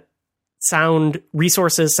interesting that sound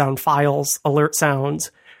resources, sound files, alert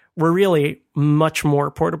sounds were really much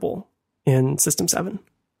more portable in System 7.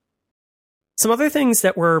 Some other things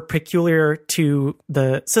that were peculiar to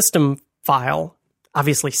the system file,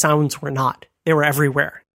 obviously sounds were not. They were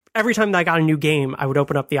everywhere. Every time that I got a new game, I would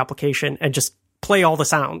open up the application and just play all the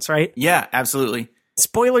sounds, right? Yeah, absolutely.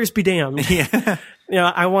 Spoilers be damned. Yeah.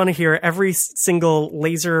 I want to hear every single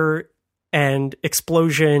laser and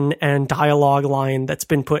explosion and dialogue line that's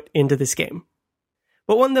been put into this game.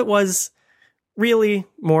 But one that was really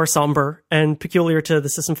more somber and peculiar to the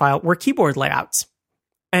system file were keyboard layouts.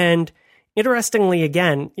 And interestingly,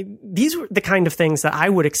 again, these were the kind of things that I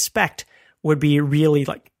would expect would be really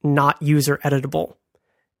like not user editable.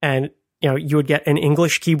 And, you would get an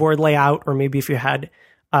English keyboard layout, or maybe if you had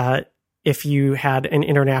an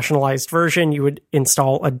internationalized version, you would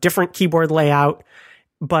install a different keyboard layout.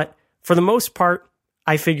 But for the most part,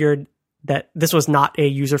 I figured that this was not a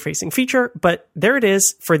user-facing feature, but there it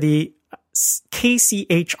is for the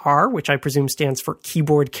KCHR, which I presume stands for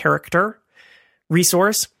keyboard character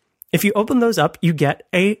resource. If you open those up, you get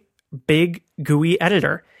a big GUI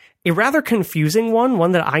editor, a rather confusing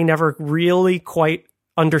one that I never really quite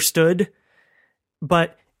understood,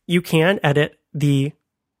 but you can edit the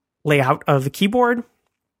layout of the keyboard,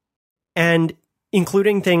 and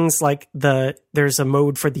including things like there's a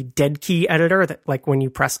mode for the dead key editor that, like, when you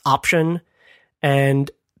press Option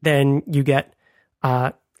and then you get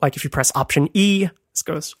like if you press Option E, this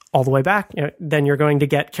goes all the way back, then you're going to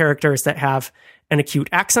get characters that have an acute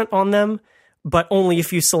accent on them, but only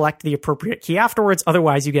if you select the appropriate key afterwards.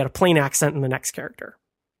 Otherwise, you get a plain accent in the next character.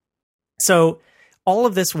 So all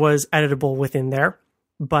of this was editable within there,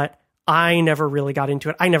 but I never really got into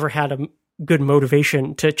it. I never had a good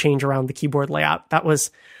motivation to change around the keyboard layout. That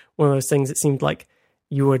was one of those things that seemed like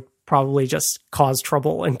you would probably just cause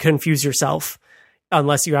trouble and confuse yourself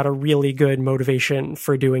unless you had a really good motivation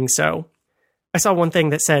for doing so. I saw one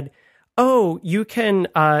thing that said, "Oh, you can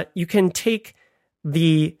take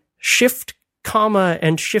the shift comma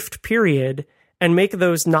and shift period and make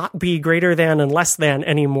those not be greater than and less than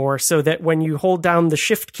anymore, so that when you hold down the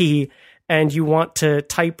shift key and you want to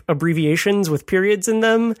type abbreviations with periods in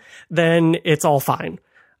them, then it's all fine."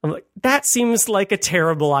 I'm like, that seems like a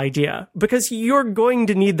terrible idea, because you're going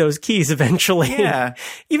to need those keys eventually. Yeah.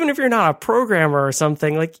 Even if you're not a programmer or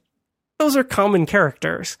something, like, those are common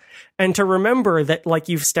characters. And to remember that, like,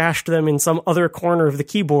 you've stashed them in some other corner of the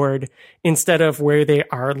keyboard instead of where they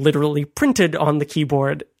are literally printed on the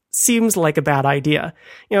keyboard seems like a bad idea.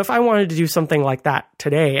 If I wanted to do something like that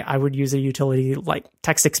today, I would use a utility like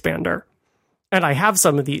Text Expander. And I have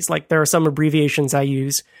some of these. Like, there are some abbreviations I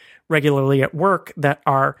use regularly at work that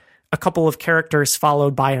are a couple of characters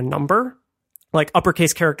followed by a number, like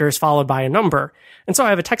uppercase characters followed by a number. And so I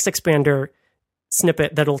have a Text Expander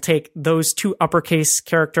snippet that'll take those 2 uppercase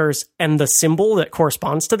characters and the symbol that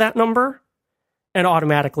corresponds to that number and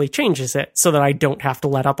automatically changes it so that I don't have to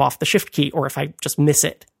let up off the shift key, or if I just miss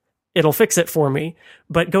it, it'll fix it for me.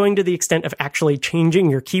 But going to the extent of actually changing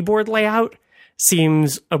your keyboard layout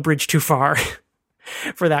seems a bridge too far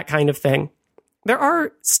for that kind of thing. There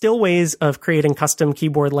are still ways of creating custom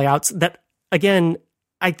keyboard layouts that, again,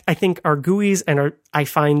 I think are GUIs and I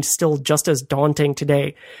find still just as daunting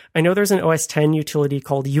today. I know there's an OS X utility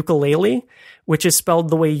called Ukulele, which is spelled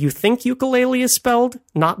the way you think ukulele is spelled,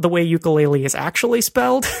 not the way ukulele is actually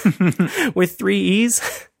spelled, with 3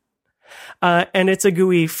 E's. And it's a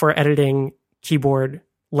GUI for editing keyboard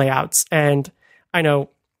layouts. And I know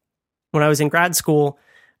when I was in grad school,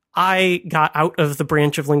 I got out of the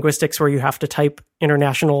branch of linguistics where you have to type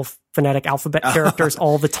international phonetic alphabet characters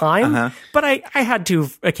all the time. But I had to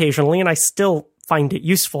occasionally, and I still find it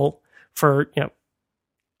useful for,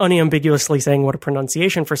 unambiguously saying what a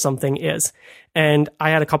pronunciation for something is. And I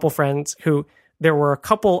had a couple friends who, there were a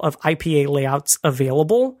couple of IPA layouts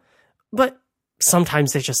available, but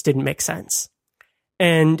sometimes they just didn't make sense.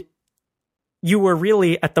 And you were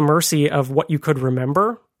really at the mercy of what you could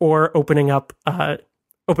remember, or opening up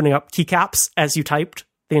keycaps as you typed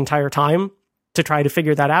the entire time to try to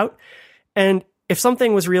figure that out. And if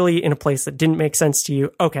something was really in a place that didn't make sense to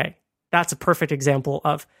you, okay, that's a perfect example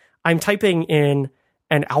of I'm typing in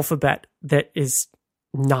an alphabet that is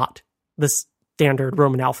not the standard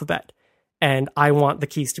Roman alphabet, and I want the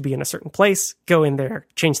keys to be in a certain place. Go in there,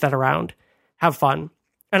 change that around, have fun.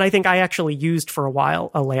 And I think I actually used for a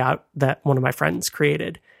while a layout that one of my friends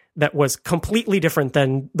created that was completely different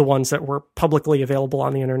than the ones that were publicly available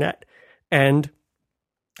on the internet. And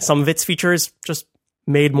some of its features just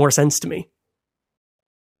made more sense to me.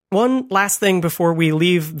 One last thing before we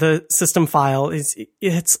leave the system file is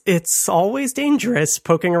it's always dangerous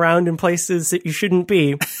poking around in places that you shouldn't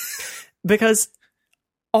be, because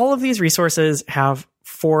all of these resources have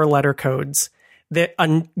 4-letter codes. That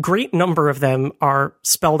a great number of them are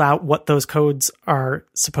spelled out what those codes are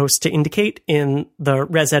supposed to indicate in the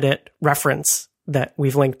ResEdit reference that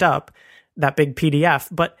we've linked up, that big PDF.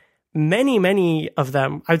 But many of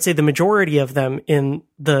them, I would say the majority of them in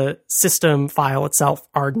the system file itself,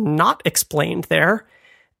 are not explained there.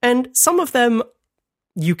 And some of them,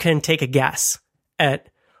 you can take a guess at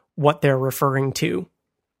what they're referring to.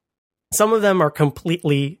 Some of them are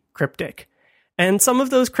completely cryptic. And some of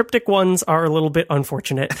those cryptic ones are a little bit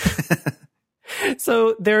unfortunate.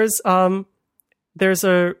 So there's a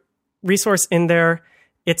resource in there.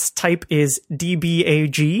 Its type is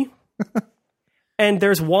DBAG. And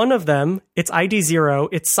there's one of them, it's ID 0,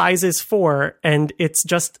 its size is 4, and it's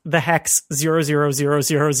just the hex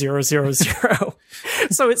 0000000.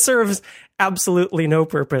 So it serves absolutely no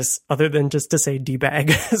purpose other than just to say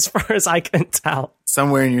debag, as far as I can tell.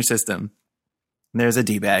 Somewhere in your system, there's a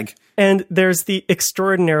debag. And there's the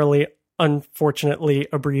extraordinarily, unfortunately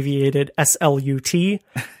abbreviated SLUT,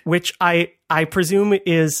 which I presume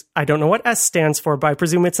is, I don't know what S stands for, but I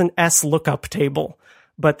presume it's an S lookup table.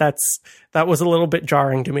 But that was a little bit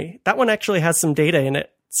jarring to me. That one actually has some data in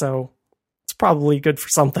it, so it's probably good for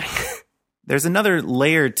something. There's another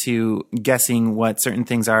layer to guessing what certain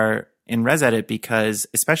things are in ResEdit, because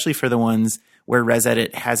especially for the ones where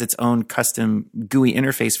ResEdit has its own custom GUI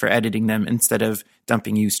interface for editing them instead of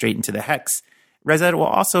dumping you straight into the hex, ResEdit will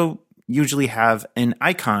also usually have an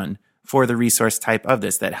icon for the resource type of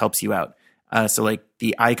this that helps you out. So like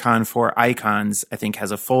the icon for icons, I think,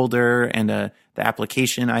 has a folder and the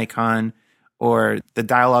application icon, or the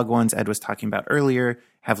dialog ones Ed was talking about earlier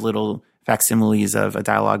have little facsimiles of a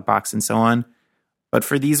dialog box and so on. But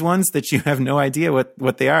for these ones that you have no idea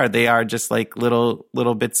what they are just like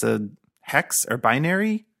little bits of hex or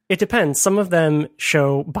binary. It depends. Some of them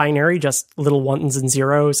show binary, just little ones and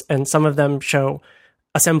zeros, and some of them show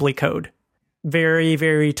assembly code. Very,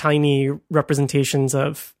 very tiny representations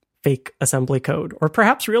of fake assembly code, or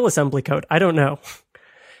perhaps real assembly code. I don't know.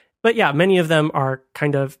 But yeah, many of them are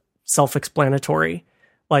kind of self-explanatory.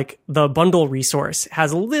 Like the bundle resource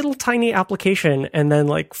has a little tiny application and then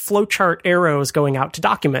like flowchart arrows going out to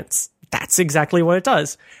documents. That's exactly what it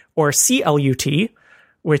does. Or CLUT,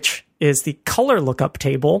 which is the color lookup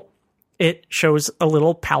table. It shows a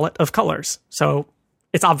little palette of colors. So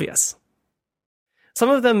it's obvious.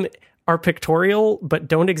 Some of them are pictorial, but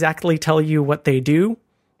don't exactly tell you what they do.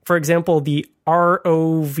 For example, the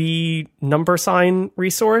ROV number sign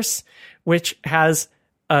resource, which has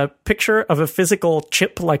a picture of a physical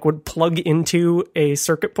chip like would plug into a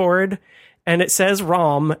circuit board, and it says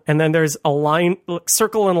ROM, and then there's a line,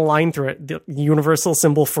 circle and a line through it, the universal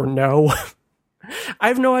symbol for no. I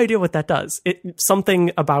have no idea what that does. It's something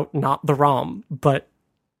about not the ROM, but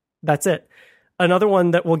that's it. Another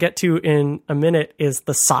one that we'll get to in a minute is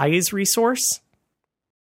the size resource.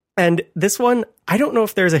 And this one, I don't know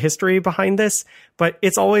if there's a history behind this, but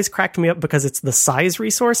it's always cracked me up because it's the size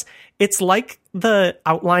resource. It's like the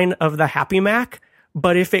outline of the Happy Mac,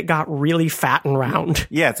 but if it got really fat and round.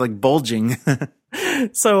 Yeah, it's like bulging.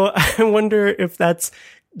 So I wonder if that's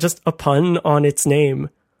just a pun on its name.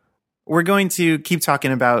 We're going to keep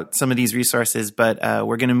talking about some of these resources, but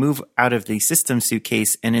we're going to move out of the system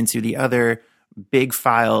suitcase and into the other big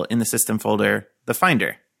file in the system folder, the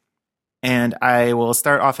Finder. And I will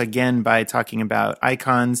start off again by talking about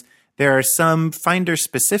icons. There are some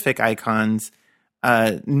Finder-specific icons,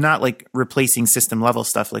 not like replacing system-level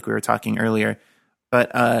stuff like we were talking earlier,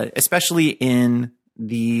 but especially in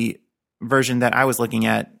the version that I was looking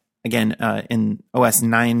at, again, in OS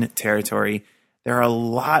 9 territory, there are a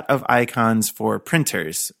lot of icons for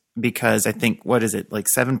printers because I think, what is it, like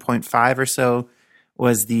 7.5 or so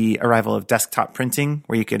was the arrival of desktop printing,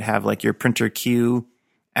 where you could have like your printer queue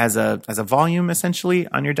as a volume essentially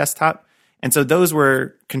on your desktop. And so those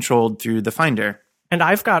were controlled through the Finder. And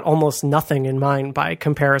I've got almost nothing in mine by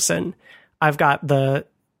comparison. I've got the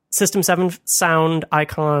System 7 sound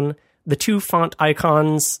icon, the two font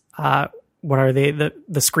icons. What are they?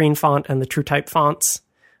 The screen font and the TrueType fonts.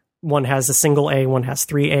 One has a single A, one has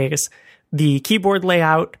three A's. The keyboard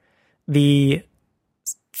layout, the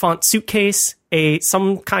font suitcase,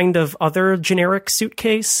 some kind of other generic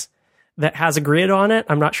suitcase that has a grid on it.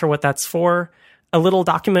 I'm not sure what that's for. A little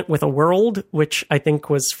document with a world, which I think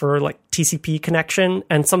was for like TCP connection,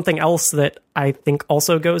 and something else that I think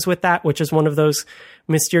also goes with that, which is one of those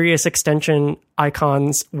mysterious extension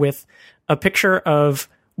icons with a picture of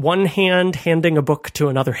one hand handing a book to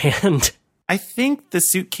another hand. I think the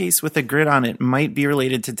suitcase with a grid on it might be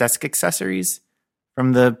related to desk accessories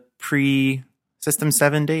from the pre-System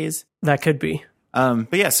 7 days. That could be.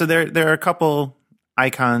 But yeah, so there are a couple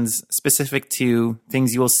icons specific to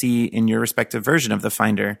things you will see in your respective version of the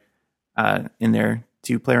Finder in there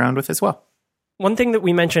to play around with as well. One thing that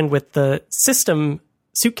we mentioned with the system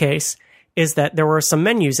suitcase is that there were some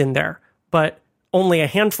menus in there, but only a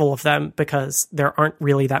handful of them because there aren't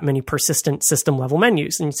really that many persistent system level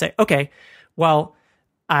menus. And you say, okay, well,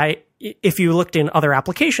 if you looked in other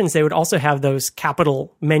applications, they would also have those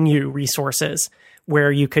capital menu resources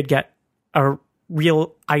where you could get a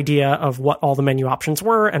real idea of what all the menu options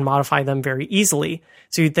were and modify them very easily.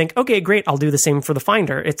 So you'd think, okay, great, I'll do the same for the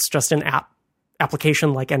Finder. It's just an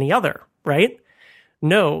application like any other, right?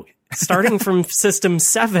 No, starting from System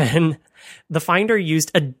 7, the Finder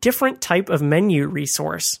used a different type of menu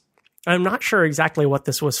resource. I'm not sure exactly what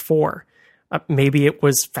this was for. Maybe it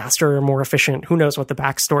was faster or more efficient. Who knows what the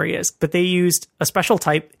backstory is? But they used a special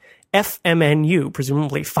type, FMNU,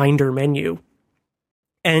 presumably Finder menu.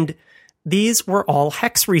 And these were all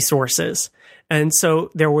hex resources. And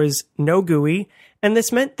so there was no GUI. And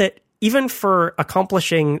this meant that even for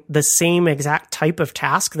accomplishing the same exact type of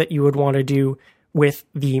task that you would want to do with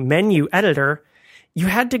the menu editor, you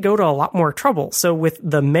had to go to a lot more trouble. So with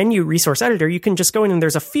the menu resource editor, you can just go in and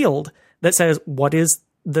there's a field that says, what is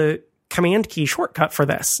the command key shortcut for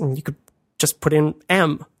this? And you could just put in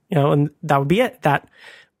M, and that would be it. That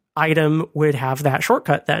item would have that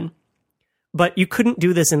shortcut then. But you couldn't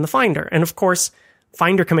do this in the Finder. And of course,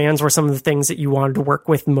 Finder commands were some of the things that you wanted to work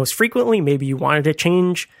with most frequently. Maybe you wanted to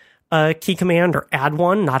change a key command or add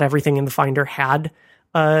one. Not everything in the Finder had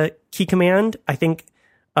a key command. I think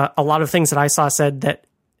a lot of things that I saw said that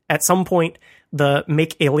at some point, the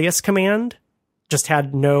make alias command just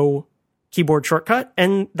had no keyboard shortcut,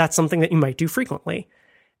 and that's something that you might do frequently.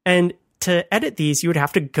 And to edit these, you would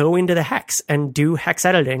have to go into the hex and do hex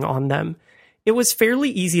editing on them. It was fairly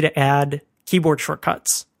easy to add keyboard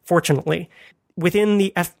shortcuts, fortunately. Within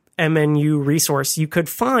the FMNU resource, you could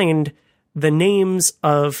find the names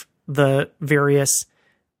of the various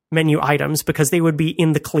menu items because they would be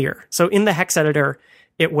in the clear. So in the hex editor,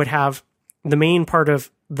 it would have the main part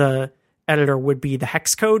of the editor would be the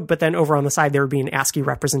hex code, but then over on the side, there would be an ASCII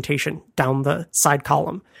representation down the side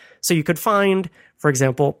column. So you could find, for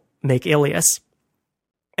example, make alias.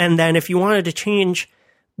 And then if you wanted to change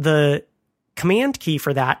the command key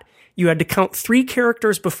for that, you had to count 3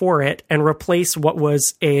 characters before it and replace what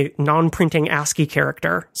was a non-printing ASCII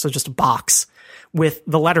character, so just a box, with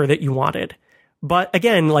the letter that you wanted. But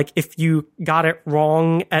again, like if you got it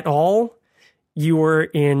wrong at all, you were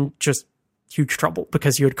in just huge trouble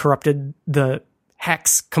because you had corrupted the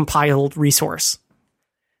hex compiled resource.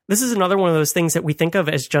 This is another one of those things that we think of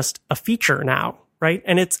as just a feature now, right?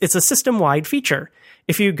 And it's a system-wide feature.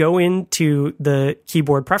 If you go into the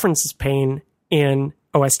keyboard preferences pane in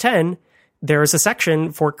OS X, there's a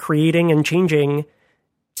section for creating and changing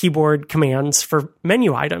keyboard commands for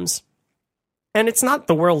menu items. And it's not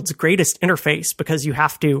the world's greatest interface because you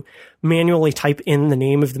have to manually type in the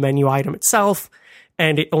name of the menu item itself,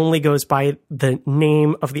 and it only goes by the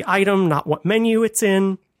name of the item, not what menu it's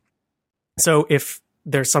in. So if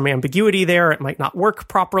there's some ambiguity there, it might not work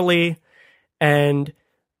properly.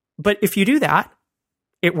 But if you do that,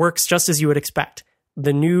 it works just as you would expect.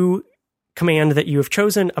 The new command that you have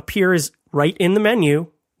chosen appears right in the menu,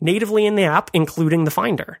 natively in the app, including the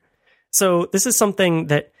Finder. So this is something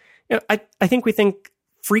that I think we think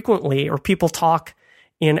frequently, or people talk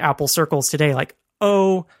in Apple circles today, like,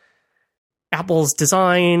 oh, Apple's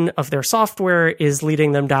design of their software is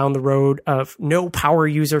leading them down the road of no power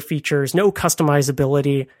user features, no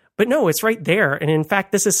customizability. But no, it's right there. And in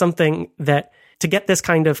fact, this is something that to get this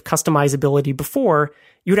kind of customizability before,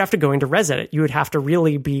 you would have to go into ResEdit. You would have to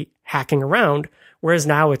really be hacking around, whereas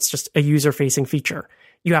now it's just a user-facing feature.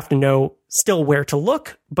 You have to know still where to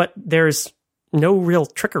look, but there's no real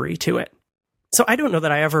trickery to it. So I don't know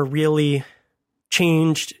that I ever really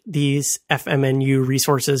changed these FMNU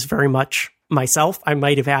resources very much myself, I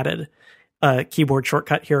might have added a keyboard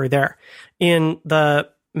shortcut here or there. In the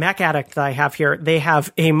Mac Addict that I have here, they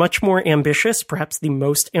have a much more ambitious, perhaps the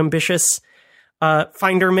most ambitious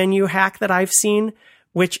Finder menu hack that I've seen,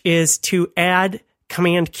 which is to add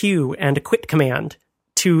Command Q and a quit command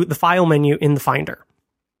to the file menu in the Finder.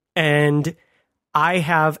 And I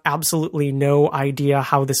have absolutely no idea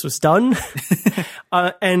how this was done.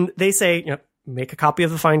 And they say, make a copy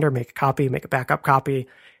of the Finder, make a copy, make a backup copy,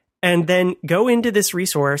 and then go into this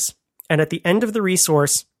resource. And at the end of the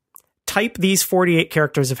resource, type these 48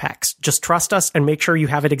 characters of hex. Just trust us and make sure you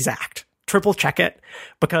have it exact. Triple check it,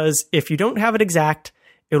 because if you don't have it exact,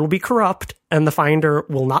 it'll be corrupt and the Finder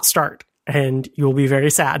will not start. And you'll be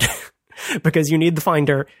very sad because you need the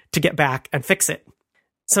Finder to get back and fix it.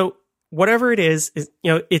 So whatever it is,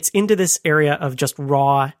 it's into this area of just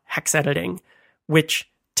raw hex editing, which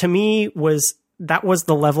to me was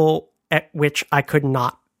the level at which I could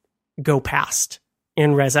not go past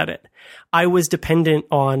in ResEdit. I was dependent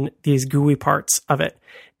on these GUI parts of it.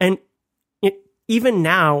 And even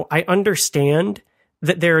now, I understand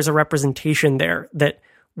that there is a representation there, that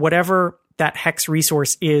whatever that hex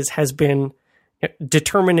resource has been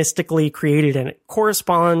deterministically created and it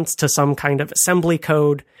corresponds to some kind of assembly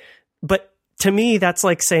code. But to me, that's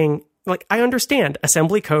like saying, I understand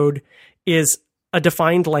assembly code is a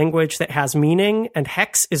defined language that has meaning, and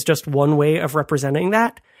hex is just one way of representing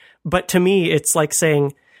that. But to me, it's like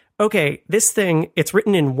saying, okay, this thing, it's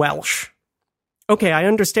written in Welsh. Okay, I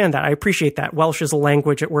understand that. I appreciate that. Welsh is a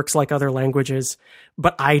language. It works like other languages,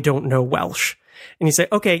 but I don't know Welsh. And you say,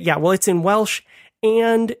 okay, yeah, well, it's in Welsh,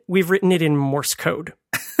 and we've written it in Morse code.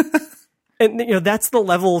 And that's the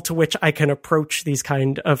level to which I can approach these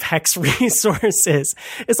kind of hex resources.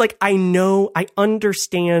 It's like, I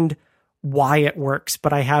understand why it works,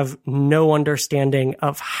 but I have no understanding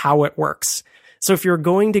of how it works. So if you're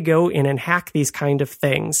going to go in and hack these kind of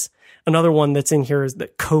things, another one that's in here is the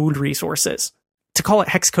code resources. To call it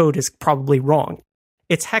hex code is probably wrong.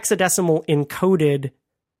 It's hexadecimal encoded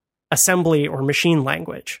assembly or machine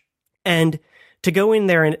language. And to go in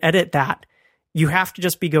there and edit that, you have to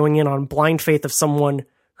just be going in on blind faith of someone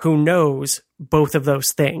who knows both of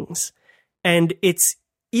those things. And it's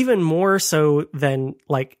even more so than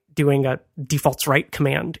like doing a defaults right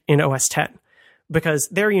command in OS X, because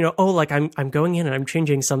there, I'm going in and I'm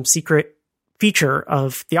changing some secret feature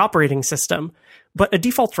of the operating system, but a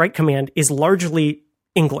defaults right command is largely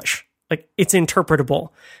English. Like, it's interpretable,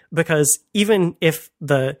 because even if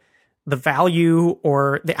the value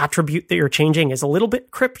or the attribute that you're changing is a little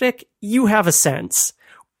bit cryptic, you have a sense.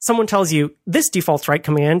 Someone tells you, this defaults right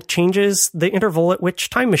command changes the interval at which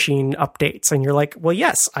Time Machine updates. And you're like, well,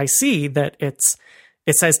 yes, I see that it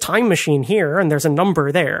says Time Machine here and there's a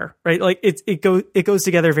number there, right? Like it goes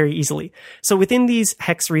together very easily. So within these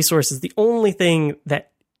hex resources, the only thing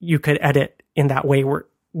that you could edit in that way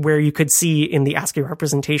where you could see in the ASCII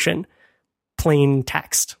representation plain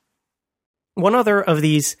text. One other of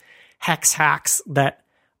these hex hacks that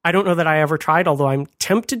I don't know that I ever tried, although I'm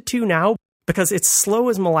tempted to now, because it's slow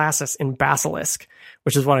as molasses in Basilisk,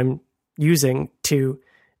 which is what I'm using to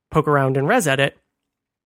poke around in ResEdit,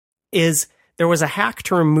 is there was a hack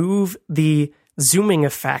to remove the zooming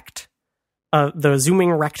effect, the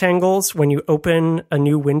zooming rectangles when you open a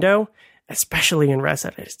new window, especially in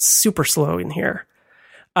ResEdit. It's super slow in here.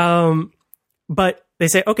 But they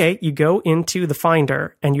say, okay, you go into the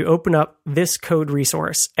Finder and you open up this code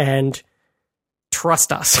resource and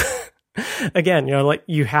trust us. Again,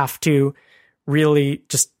 you have to really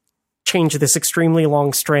just change this extremely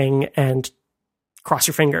long string and cross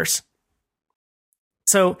your fingers.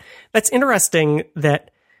 So that's interesting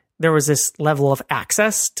that there was this level of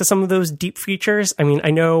access to some of those deep features. I mean,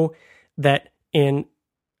 I know that in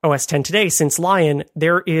OS X today, since Lion,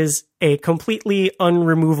 there is a completely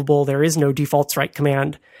unremovable, there is no defaults right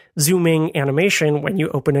command zooming animation when you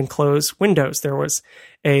open and close Windows. There was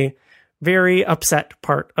a very upset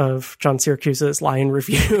part of John Syracuse's Lion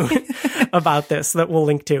review about this that we'll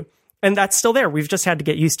link to. And that's still there. We've just had to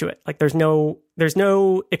get used to it. Like, there's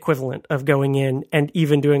no equivalent of going in and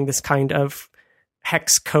even doing this kind of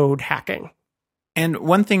hex code hacking. And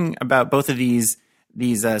one thing about both of these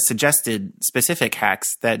suggested specific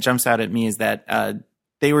hacks that jumps out at me is that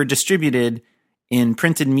they were distributed in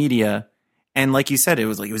printed media, and like you said, it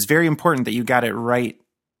was very important that you got it right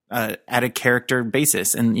at a character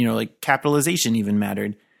basis, and capitalization even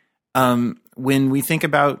mattered. When we think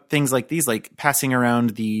about things like these, like passing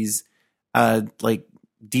around these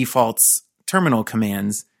defaults terminal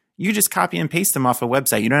commands, you just copy and paste them off a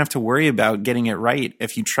website. You don't have to worry about getting it right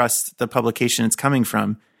if you trust the publication it's coming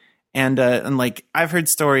from. And like I've heard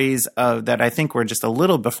stories of that I think were just a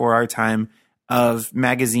little before our time of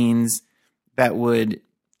magazines that would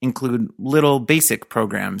include little basic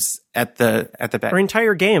programs at the back. Or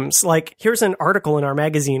entire games. Like, here's an article in our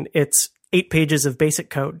magazine. It's 8 pages of basic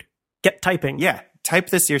code. Get typing. Yeah, type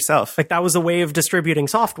this yourself. Like, that was a way of distributing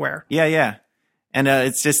software. Yeah. And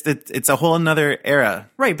it's just, it's a whole nother era.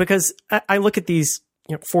 Right, because I look at these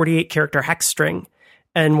 48 character hex string,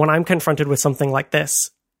 and when I'm confronted with something like this,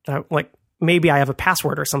 like maybe I have a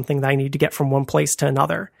password or something that I need to get from one place to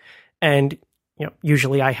another. And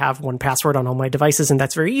usually I have one password on all my devices, and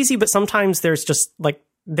that's very easy, but sometimes there's just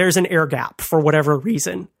there's an air gap for whatever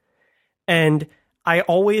reason. And I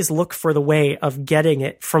always look for the way of getting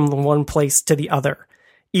it from the one place to the other,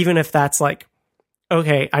 even if that's like,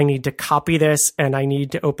 okay, I need to copy this and I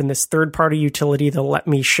need to open this third-party utility that'll let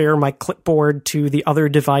me share my clipboard to the other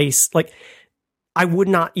device. Like, I would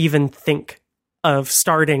not even think of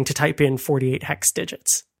starting to type in 48 hex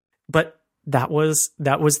digits. But that was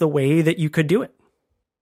the way that you could do it.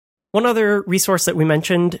 One other resource that we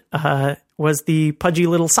mentioned was the pudgy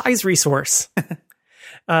little size resource.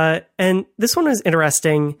 And this one is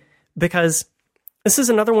interesting because this is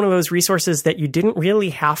another one of those resources that you didn't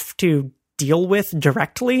really have to deal with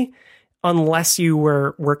directly unless you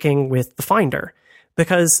were working with the Finder.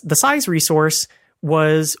 Because the size resource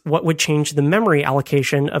was what would change the memory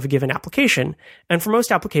allocation of a given application. And for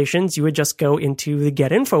most applications, you would just go into the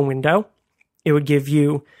Get Info window. It would give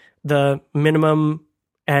you the minimum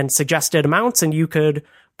and suggested amounts, and you could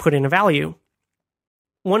put in a value.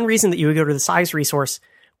 One reason that you would go to the size resource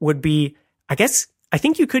would be, I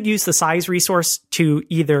think you could use the size resource to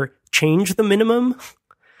either change the minimum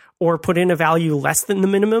or put in a value less than the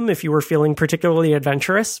minimum if you were feeling particularly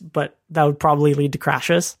adventurous, but that would probably lead to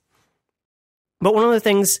crashes. But one of the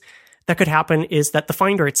things that could happen is that the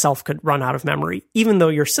Finder itself could run out of memory, even though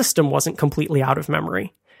your system wasn't completely out of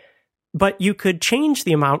memory. But you could change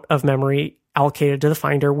the amount of memory allocated to the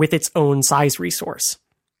Finder with its own size resource.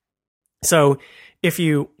 So if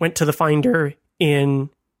you went to the Finder in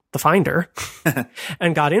the Finder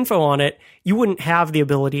and got info on it, you wouldn't have the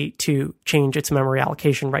ability to change its memory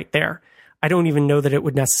allocation right there. I don't even know that it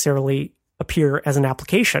would necessarily appear as an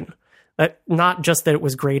application. Not just that it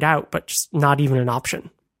was grayed out, but just not even an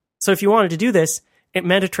option. So if you wanted to do this, it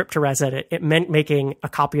meant a trip to ResEdit. It meant making a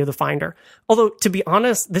copy of the Finder. Although, to be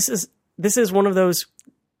honest, this is one of those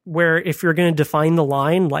where if you're going to define the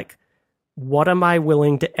line, like, what am I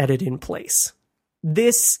willing to edit in place?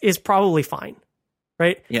 This is probably fine,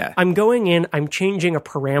 right? Yeah. I'm going in, I'm changing a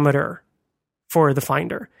parameter for the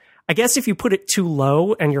Finder. I guess if you put it too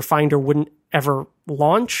low and your Finder wouldn't ever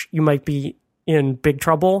launch, you might be in big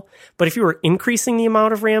trouble. But if you were increasing the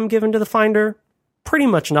amount of RAM given to the Finder, pretty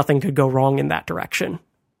much nothing could go wrong in that direction.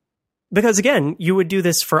 Because again, you would do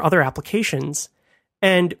this for other applications.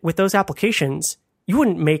 And with those applications, you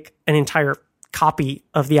wouldn't make an entire copy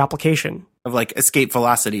of the application. Of like escape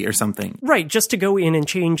velocity or something. Right, just to go in and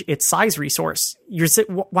change its size resource.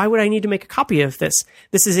 Why would I need to make a copy of this?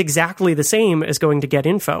 This is exactly the same as going to Get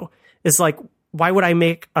Info. It's like, why would I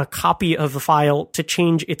make a copy of the file to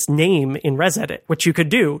change its name in ResEdit, which you could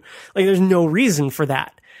do? Like, there's no reason for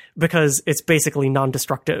that because it's basically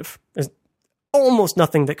non-destructive. There's almost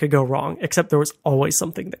nothing that could go wrong, except there was always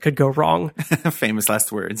something that could go wrong. Famous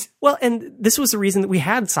last words. Well, and this was the reason that we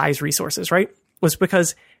had size resources, right? Was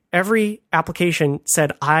because every application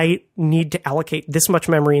said, I need to allocate this much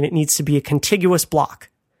memory and it needs to be a contiguous block.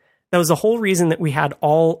 That was the whole reason that we had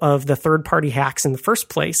all of the third-party hacks in the first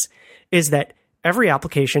place, is that every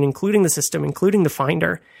application, including the system, including the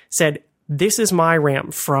Finder, said, this is my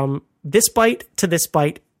RAM from this byte to this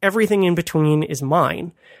byte. Everything in between is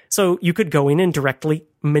mine. So you could go in and directly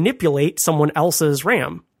manipulate someone else's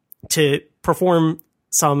RAM to perform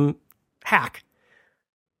some hack.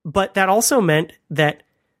 But that also meant that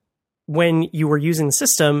when you were using the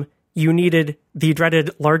system, you needed the dreaded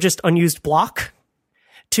largest unused block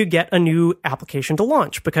to get a new application to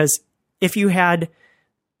launch. Because if you had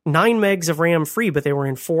 9 megs of RAM free, but they were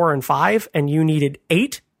in 4 and 5, and you needed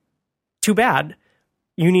 8, too bad.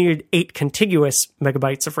 You needed 8 contiguous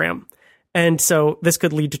megabytes of RAM. And so this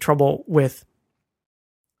could lead to trouble with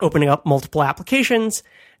opening up multiple applications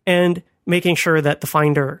and making sure that the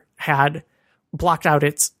Finder had blocked out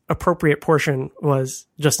its appropriate portion was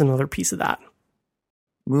just another piece of that.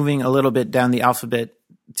 Moving a little bit down the alphabet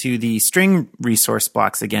to the string resource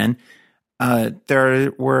blocks again,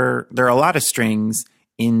 there are a lot of strings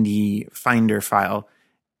in the Finder file,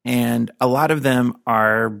 and a lot of them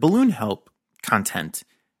are Balloon Help content.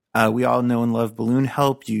 We all know and love Balloon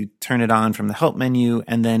Help. You turn it on from the help menu,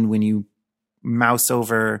 and then when you mouse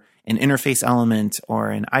over an interface element or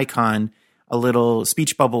an icon, a little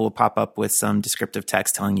speech bubble will pop up with some descriptive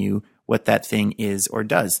text telling you what that thing is or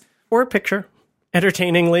does. Or a picture,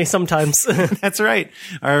 entertainingly sometimes. That's right.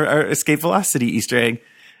 Our escape velocity Easter egg.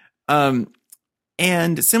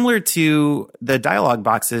 And similar to the dialog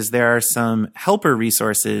boxes, there are some helper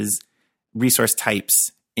resource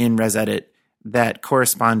types in ResEdit that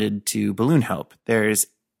corresponded to Balloon Help. There's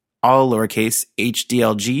all lowercase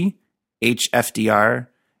HDLG, HFDR,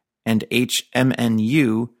 and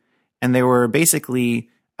HMNU, and they were basically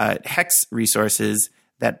hex resources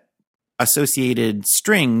that associated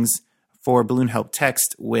strings for Balloon Help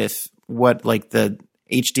text with what, like, the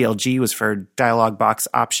HDLG was for dialog box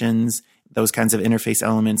options, those kinds of interface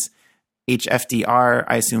elements. HFDR,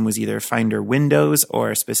 I assume, was either Finder windows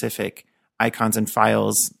or specific icons and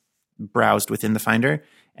files browsed within the Finder,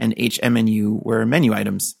 and HMNU were menu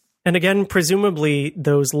items. And again, presumably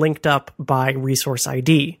those linked up by resource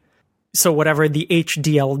ID. So whatever the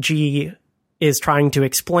HDLG is trying to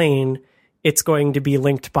explain, it's going to be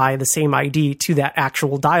linked by the same ID to that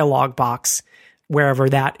actual dialog box, wherever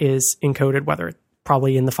that is encoded, whether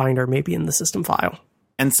probably in the Finder, maybe in the system file.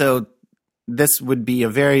 And so this would be a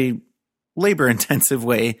very labor-intensive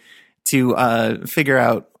way to figure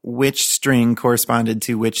out which string corresponded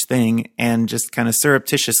to which thing and just kind of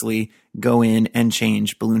surreptitiously go in and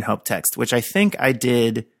change Balloon Help text, which I think I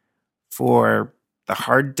did for the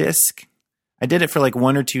hard disk. I did it for like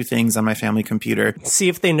one or two things on my family computer. See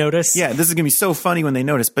if they notice. Yeah, this is going to be so funny when they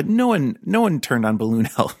notice, but no one turned on Balloon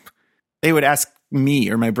Help. They would ask me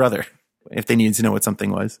or my brother if they needed to know what something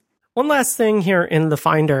was. One last thing here in the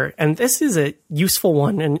Finder, and this is a useful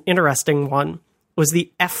one, an interesting one, was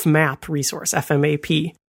the fmap resource,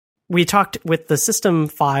 FMAP. We talked with the system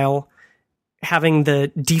file having the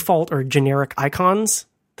default or generic icons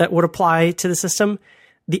that would apply to the system.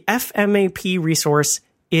 The FMAP resource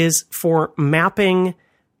is for mapping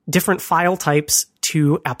different file types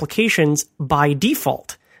to applications by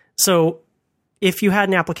default. So if you had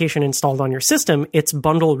an application installed on your system, its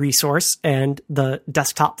bundle resource and the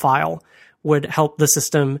desktop file would help the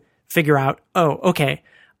system figure out, oh, okay,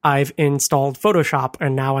 I've installed Photoshop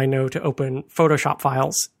and now I know to open Photoshop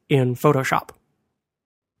files in Photoshop.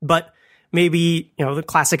 But maybe, the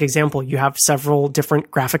classic example, you have several different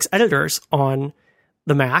graphics editors on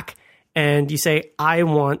the Mac and you say, I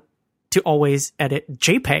want to always edit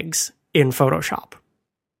JPEGs in Photoshop.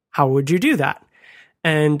 How would you do that?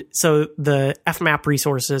 And so the fmap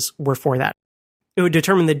resources were for that. It would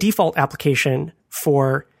determine the default application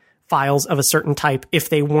for files of a certain type if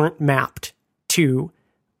they weren't mapped to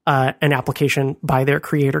an application by their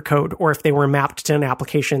creator code, or if they were mapped to an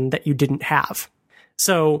application that you didn't have.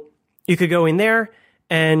 So you could go in there,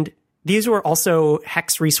 and these were also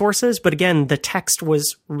hex resources, but again, the text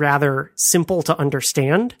was rather simple to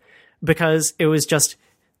understand because it was just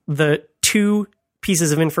the two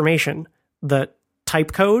pieces of information, the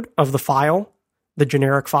type code of the file, the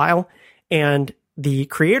generic file, and the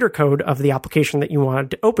creator code of the application that you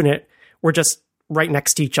wanted to open it were just right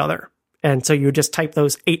next to each other. And so you would just type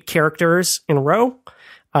those 8 characters in a row.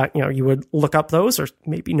 You would look up those or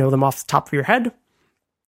maybe know them off the top of your head.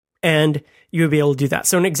 And you would be able to do that.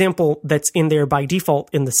 So an example that's in there by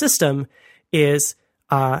default in the system is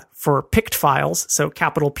for pict files, so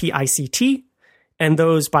capital PICT, and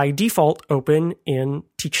those by default open in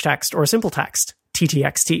TeachText or SimpleText,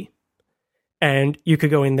 TTXT. And you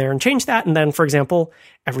could go in there and change that. And then, for example,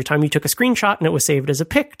 every time you took a screenshot and it was saved as a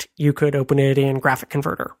pict, you could open it in Graphic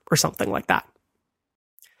Converter or something like that.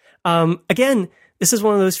 Again, this is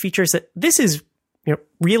one of those features that this is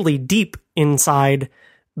really deep inside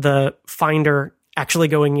the Finder, actually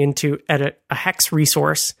going into edit a hex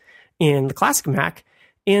resource in the classic Mac.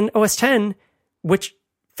 In OS X, which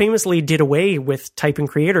famously did away with typing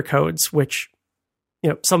creator codes, which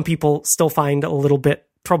some people still find a little bit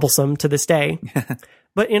troublesome to this day.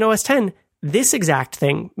 But in OS X, this exact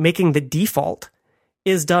thing, making the default,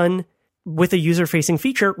 is done with a user-facing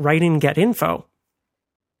feature right in GetInfo.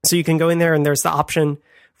 So you can go in there and there's the option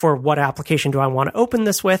for what application do I want to open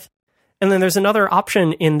this with. And then there's another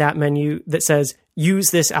option in that menu that says,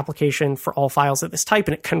 use this application for all files of this type,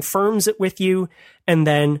 and it confirms it with you. And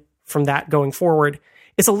then from that going forward,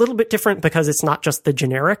 it's a little bit different because it's not just the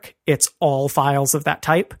generic, it's all files of that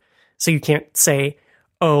type. So you can't say,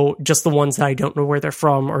 oh, just the ones that I don't know where they're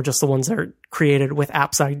from, or just the ones that are created with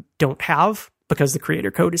apps I don't have, because the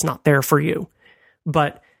creator code is not there for you.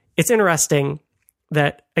 But it's interesting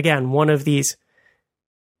that, again, one of these,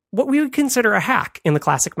 what we would consider a hack in the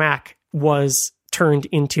classic Mac, was turned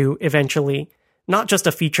into eventually not just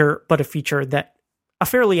a feature, but a feature that a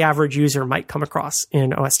fairly average user might come across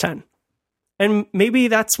in OS X. And maybe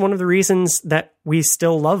that's one of the reasons that we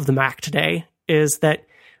still love the Mac today, is that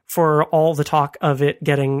for all the talk of it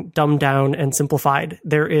getting dumbed down and simplified,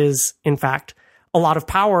 there is, in fact, a lot of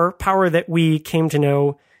power that we came to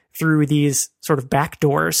know through these sort of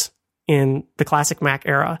backdoors in the classic Mac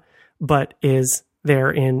era, but is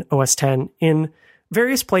there in OS X in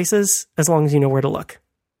various places, as long as you know where to look.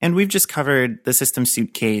 And we've just covered the System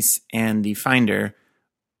Suitcase and the Finder,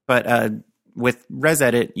 but with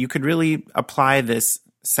ResEdit, you could really apply this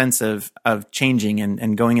sense of changing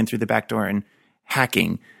and going in through the back door and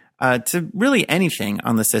hacking to really anything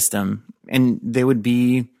on the system. And they would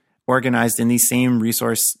be organized in these same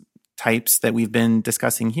resource types that we've been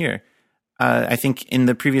discussing here. I think in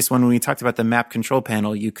the previous one, when we talked about the map control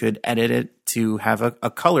panel, you could edit it to have a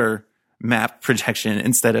color map projection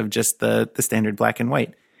instead of just the standard black and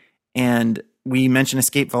white. And we mentioned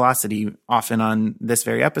escape velocity often on this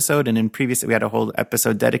very episode, and in previous, we had a whole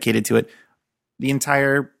episode dedicated to it. The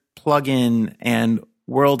entire plugin and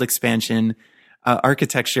world expansion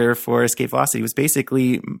architecture for escape velocity was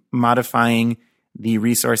basically modifying the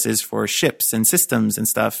resources for ships and systems and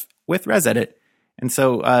stuff with ResEdit. And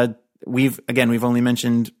so we've only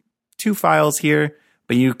mentioned 2 files here,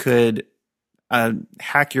 but you could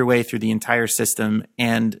hack your way through the entire system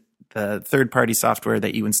and the third-party software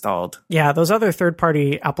that you installed. Yeah, those other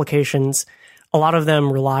third-party applications, a lot of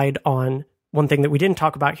them relied on one thing that we didn't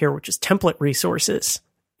talk about here, which is template resources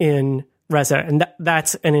in ResEdit. And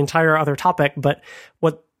that's an entire other topic. But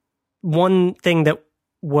one thing that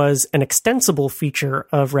was an extensible feature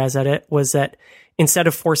of ResEdit was that instead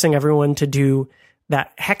of forcing everyone to do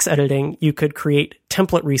that hex editing, you could create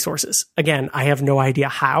template resources. Again, I have no idea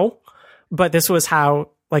how, but this was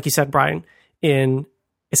how, like you said, Brian, in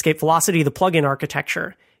Escape Velocity, the plugin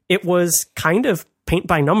architecture, it was kind of paint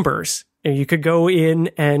by numbers. You could go in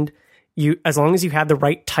and as long as you had the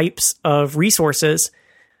right types of resources,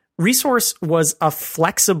 resource was a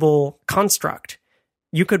flexible construct.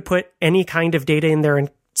 You could put any kind of data in there and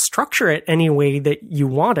structure it any way that you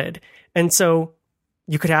wanted. And so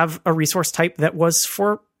you could have a resource type that was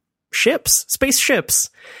for ships, spaceships,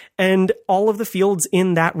 and all of the fields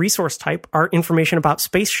in that resource type are information about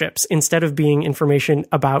spaceships instead of being information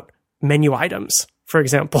about menu items, for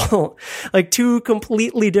example. Like 2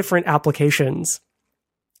 completely different applications.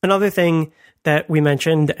 Another thing that we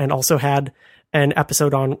mentioned and also had an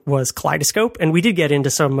episode on was Kaleidoscope, and we did get into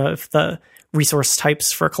some of the resource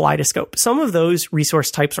types for Kaleidoscope. Some of those resource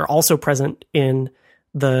types are also present in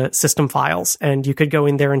the system files, and you could go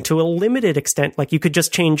in there and to a limited extent, like you could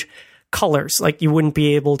just change colors. Like you wouldn't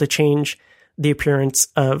be able to change the appearance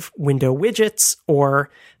of window widgets or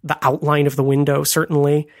the outline of the window,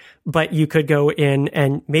 certainly, but you could go in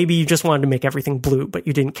and maybe you just wanted to make everything blue, but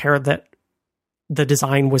you didn't care that the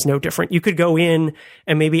design was no different. You could go in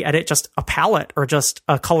and maybe edit just a palette or just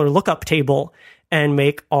a color lookup table and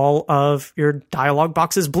make all of your dialog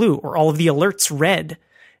boxes blue or all of the alerts red.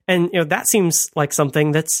 And that seems like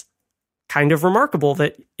something that's kind of remarkable,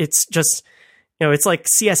 that it's just, it's like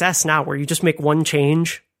CSS now where you just make one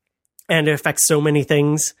change and it affects so many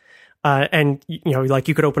things. And like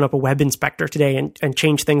you could open up a web inspector today and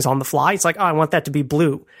change things on the fly. It's like, oh, I want that to be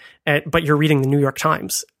blue, but you're reading the New York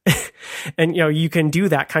Times. And you can do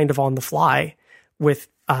that kind of on the fly with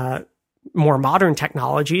more modern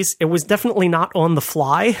technologies. It was definitely not on the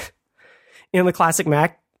fly in the classic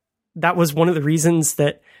Mac. That was one of the reasons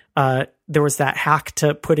that there was that hack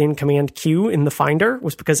to put in Command Q in the Finder,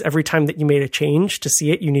 was because every time that you made a change to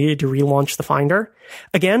see it, you needed to relaunch the Finder.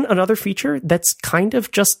 Again, another feature that's kind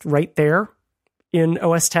of just right there in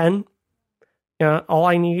OS X. All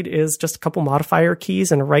I need is just a couple modifier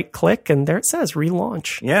keys and a right click, and there it says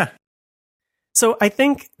relaunch. Yeah. So I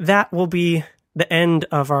think that will be the end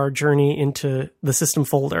of our journey into the system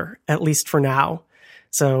folder, at least for now.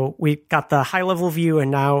 So we got the high level view,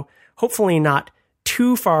 and now hopefully not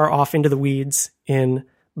too far off into the weeds in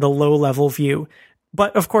the low level view.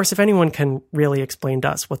 But of course, if anyone can really explain to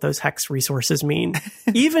us what those hex resources mean,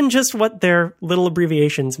 even just what their little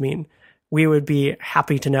abbreviations mean, we would be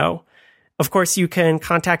happy to know. Of course, you can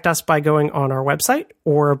contact us by going on our website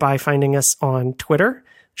or by finding us on Twitter.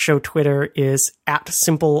 Show Twitter is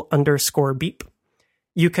 @simple_beep.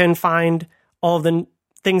 You can find all of the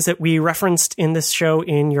things that we referenced in this show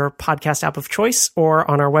in your podcast app of choice or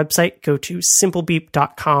on our website. Go to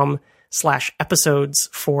simplebeep.com/episodes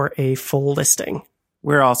for a full listing.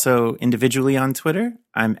 We're also individually on Twitter.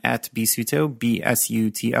 I'm @bsuto,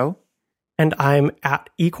 BSUTO. And I'm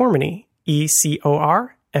 @ecormany,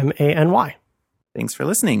 ECORMANY. Thanks for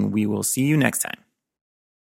listening. We will see you next time.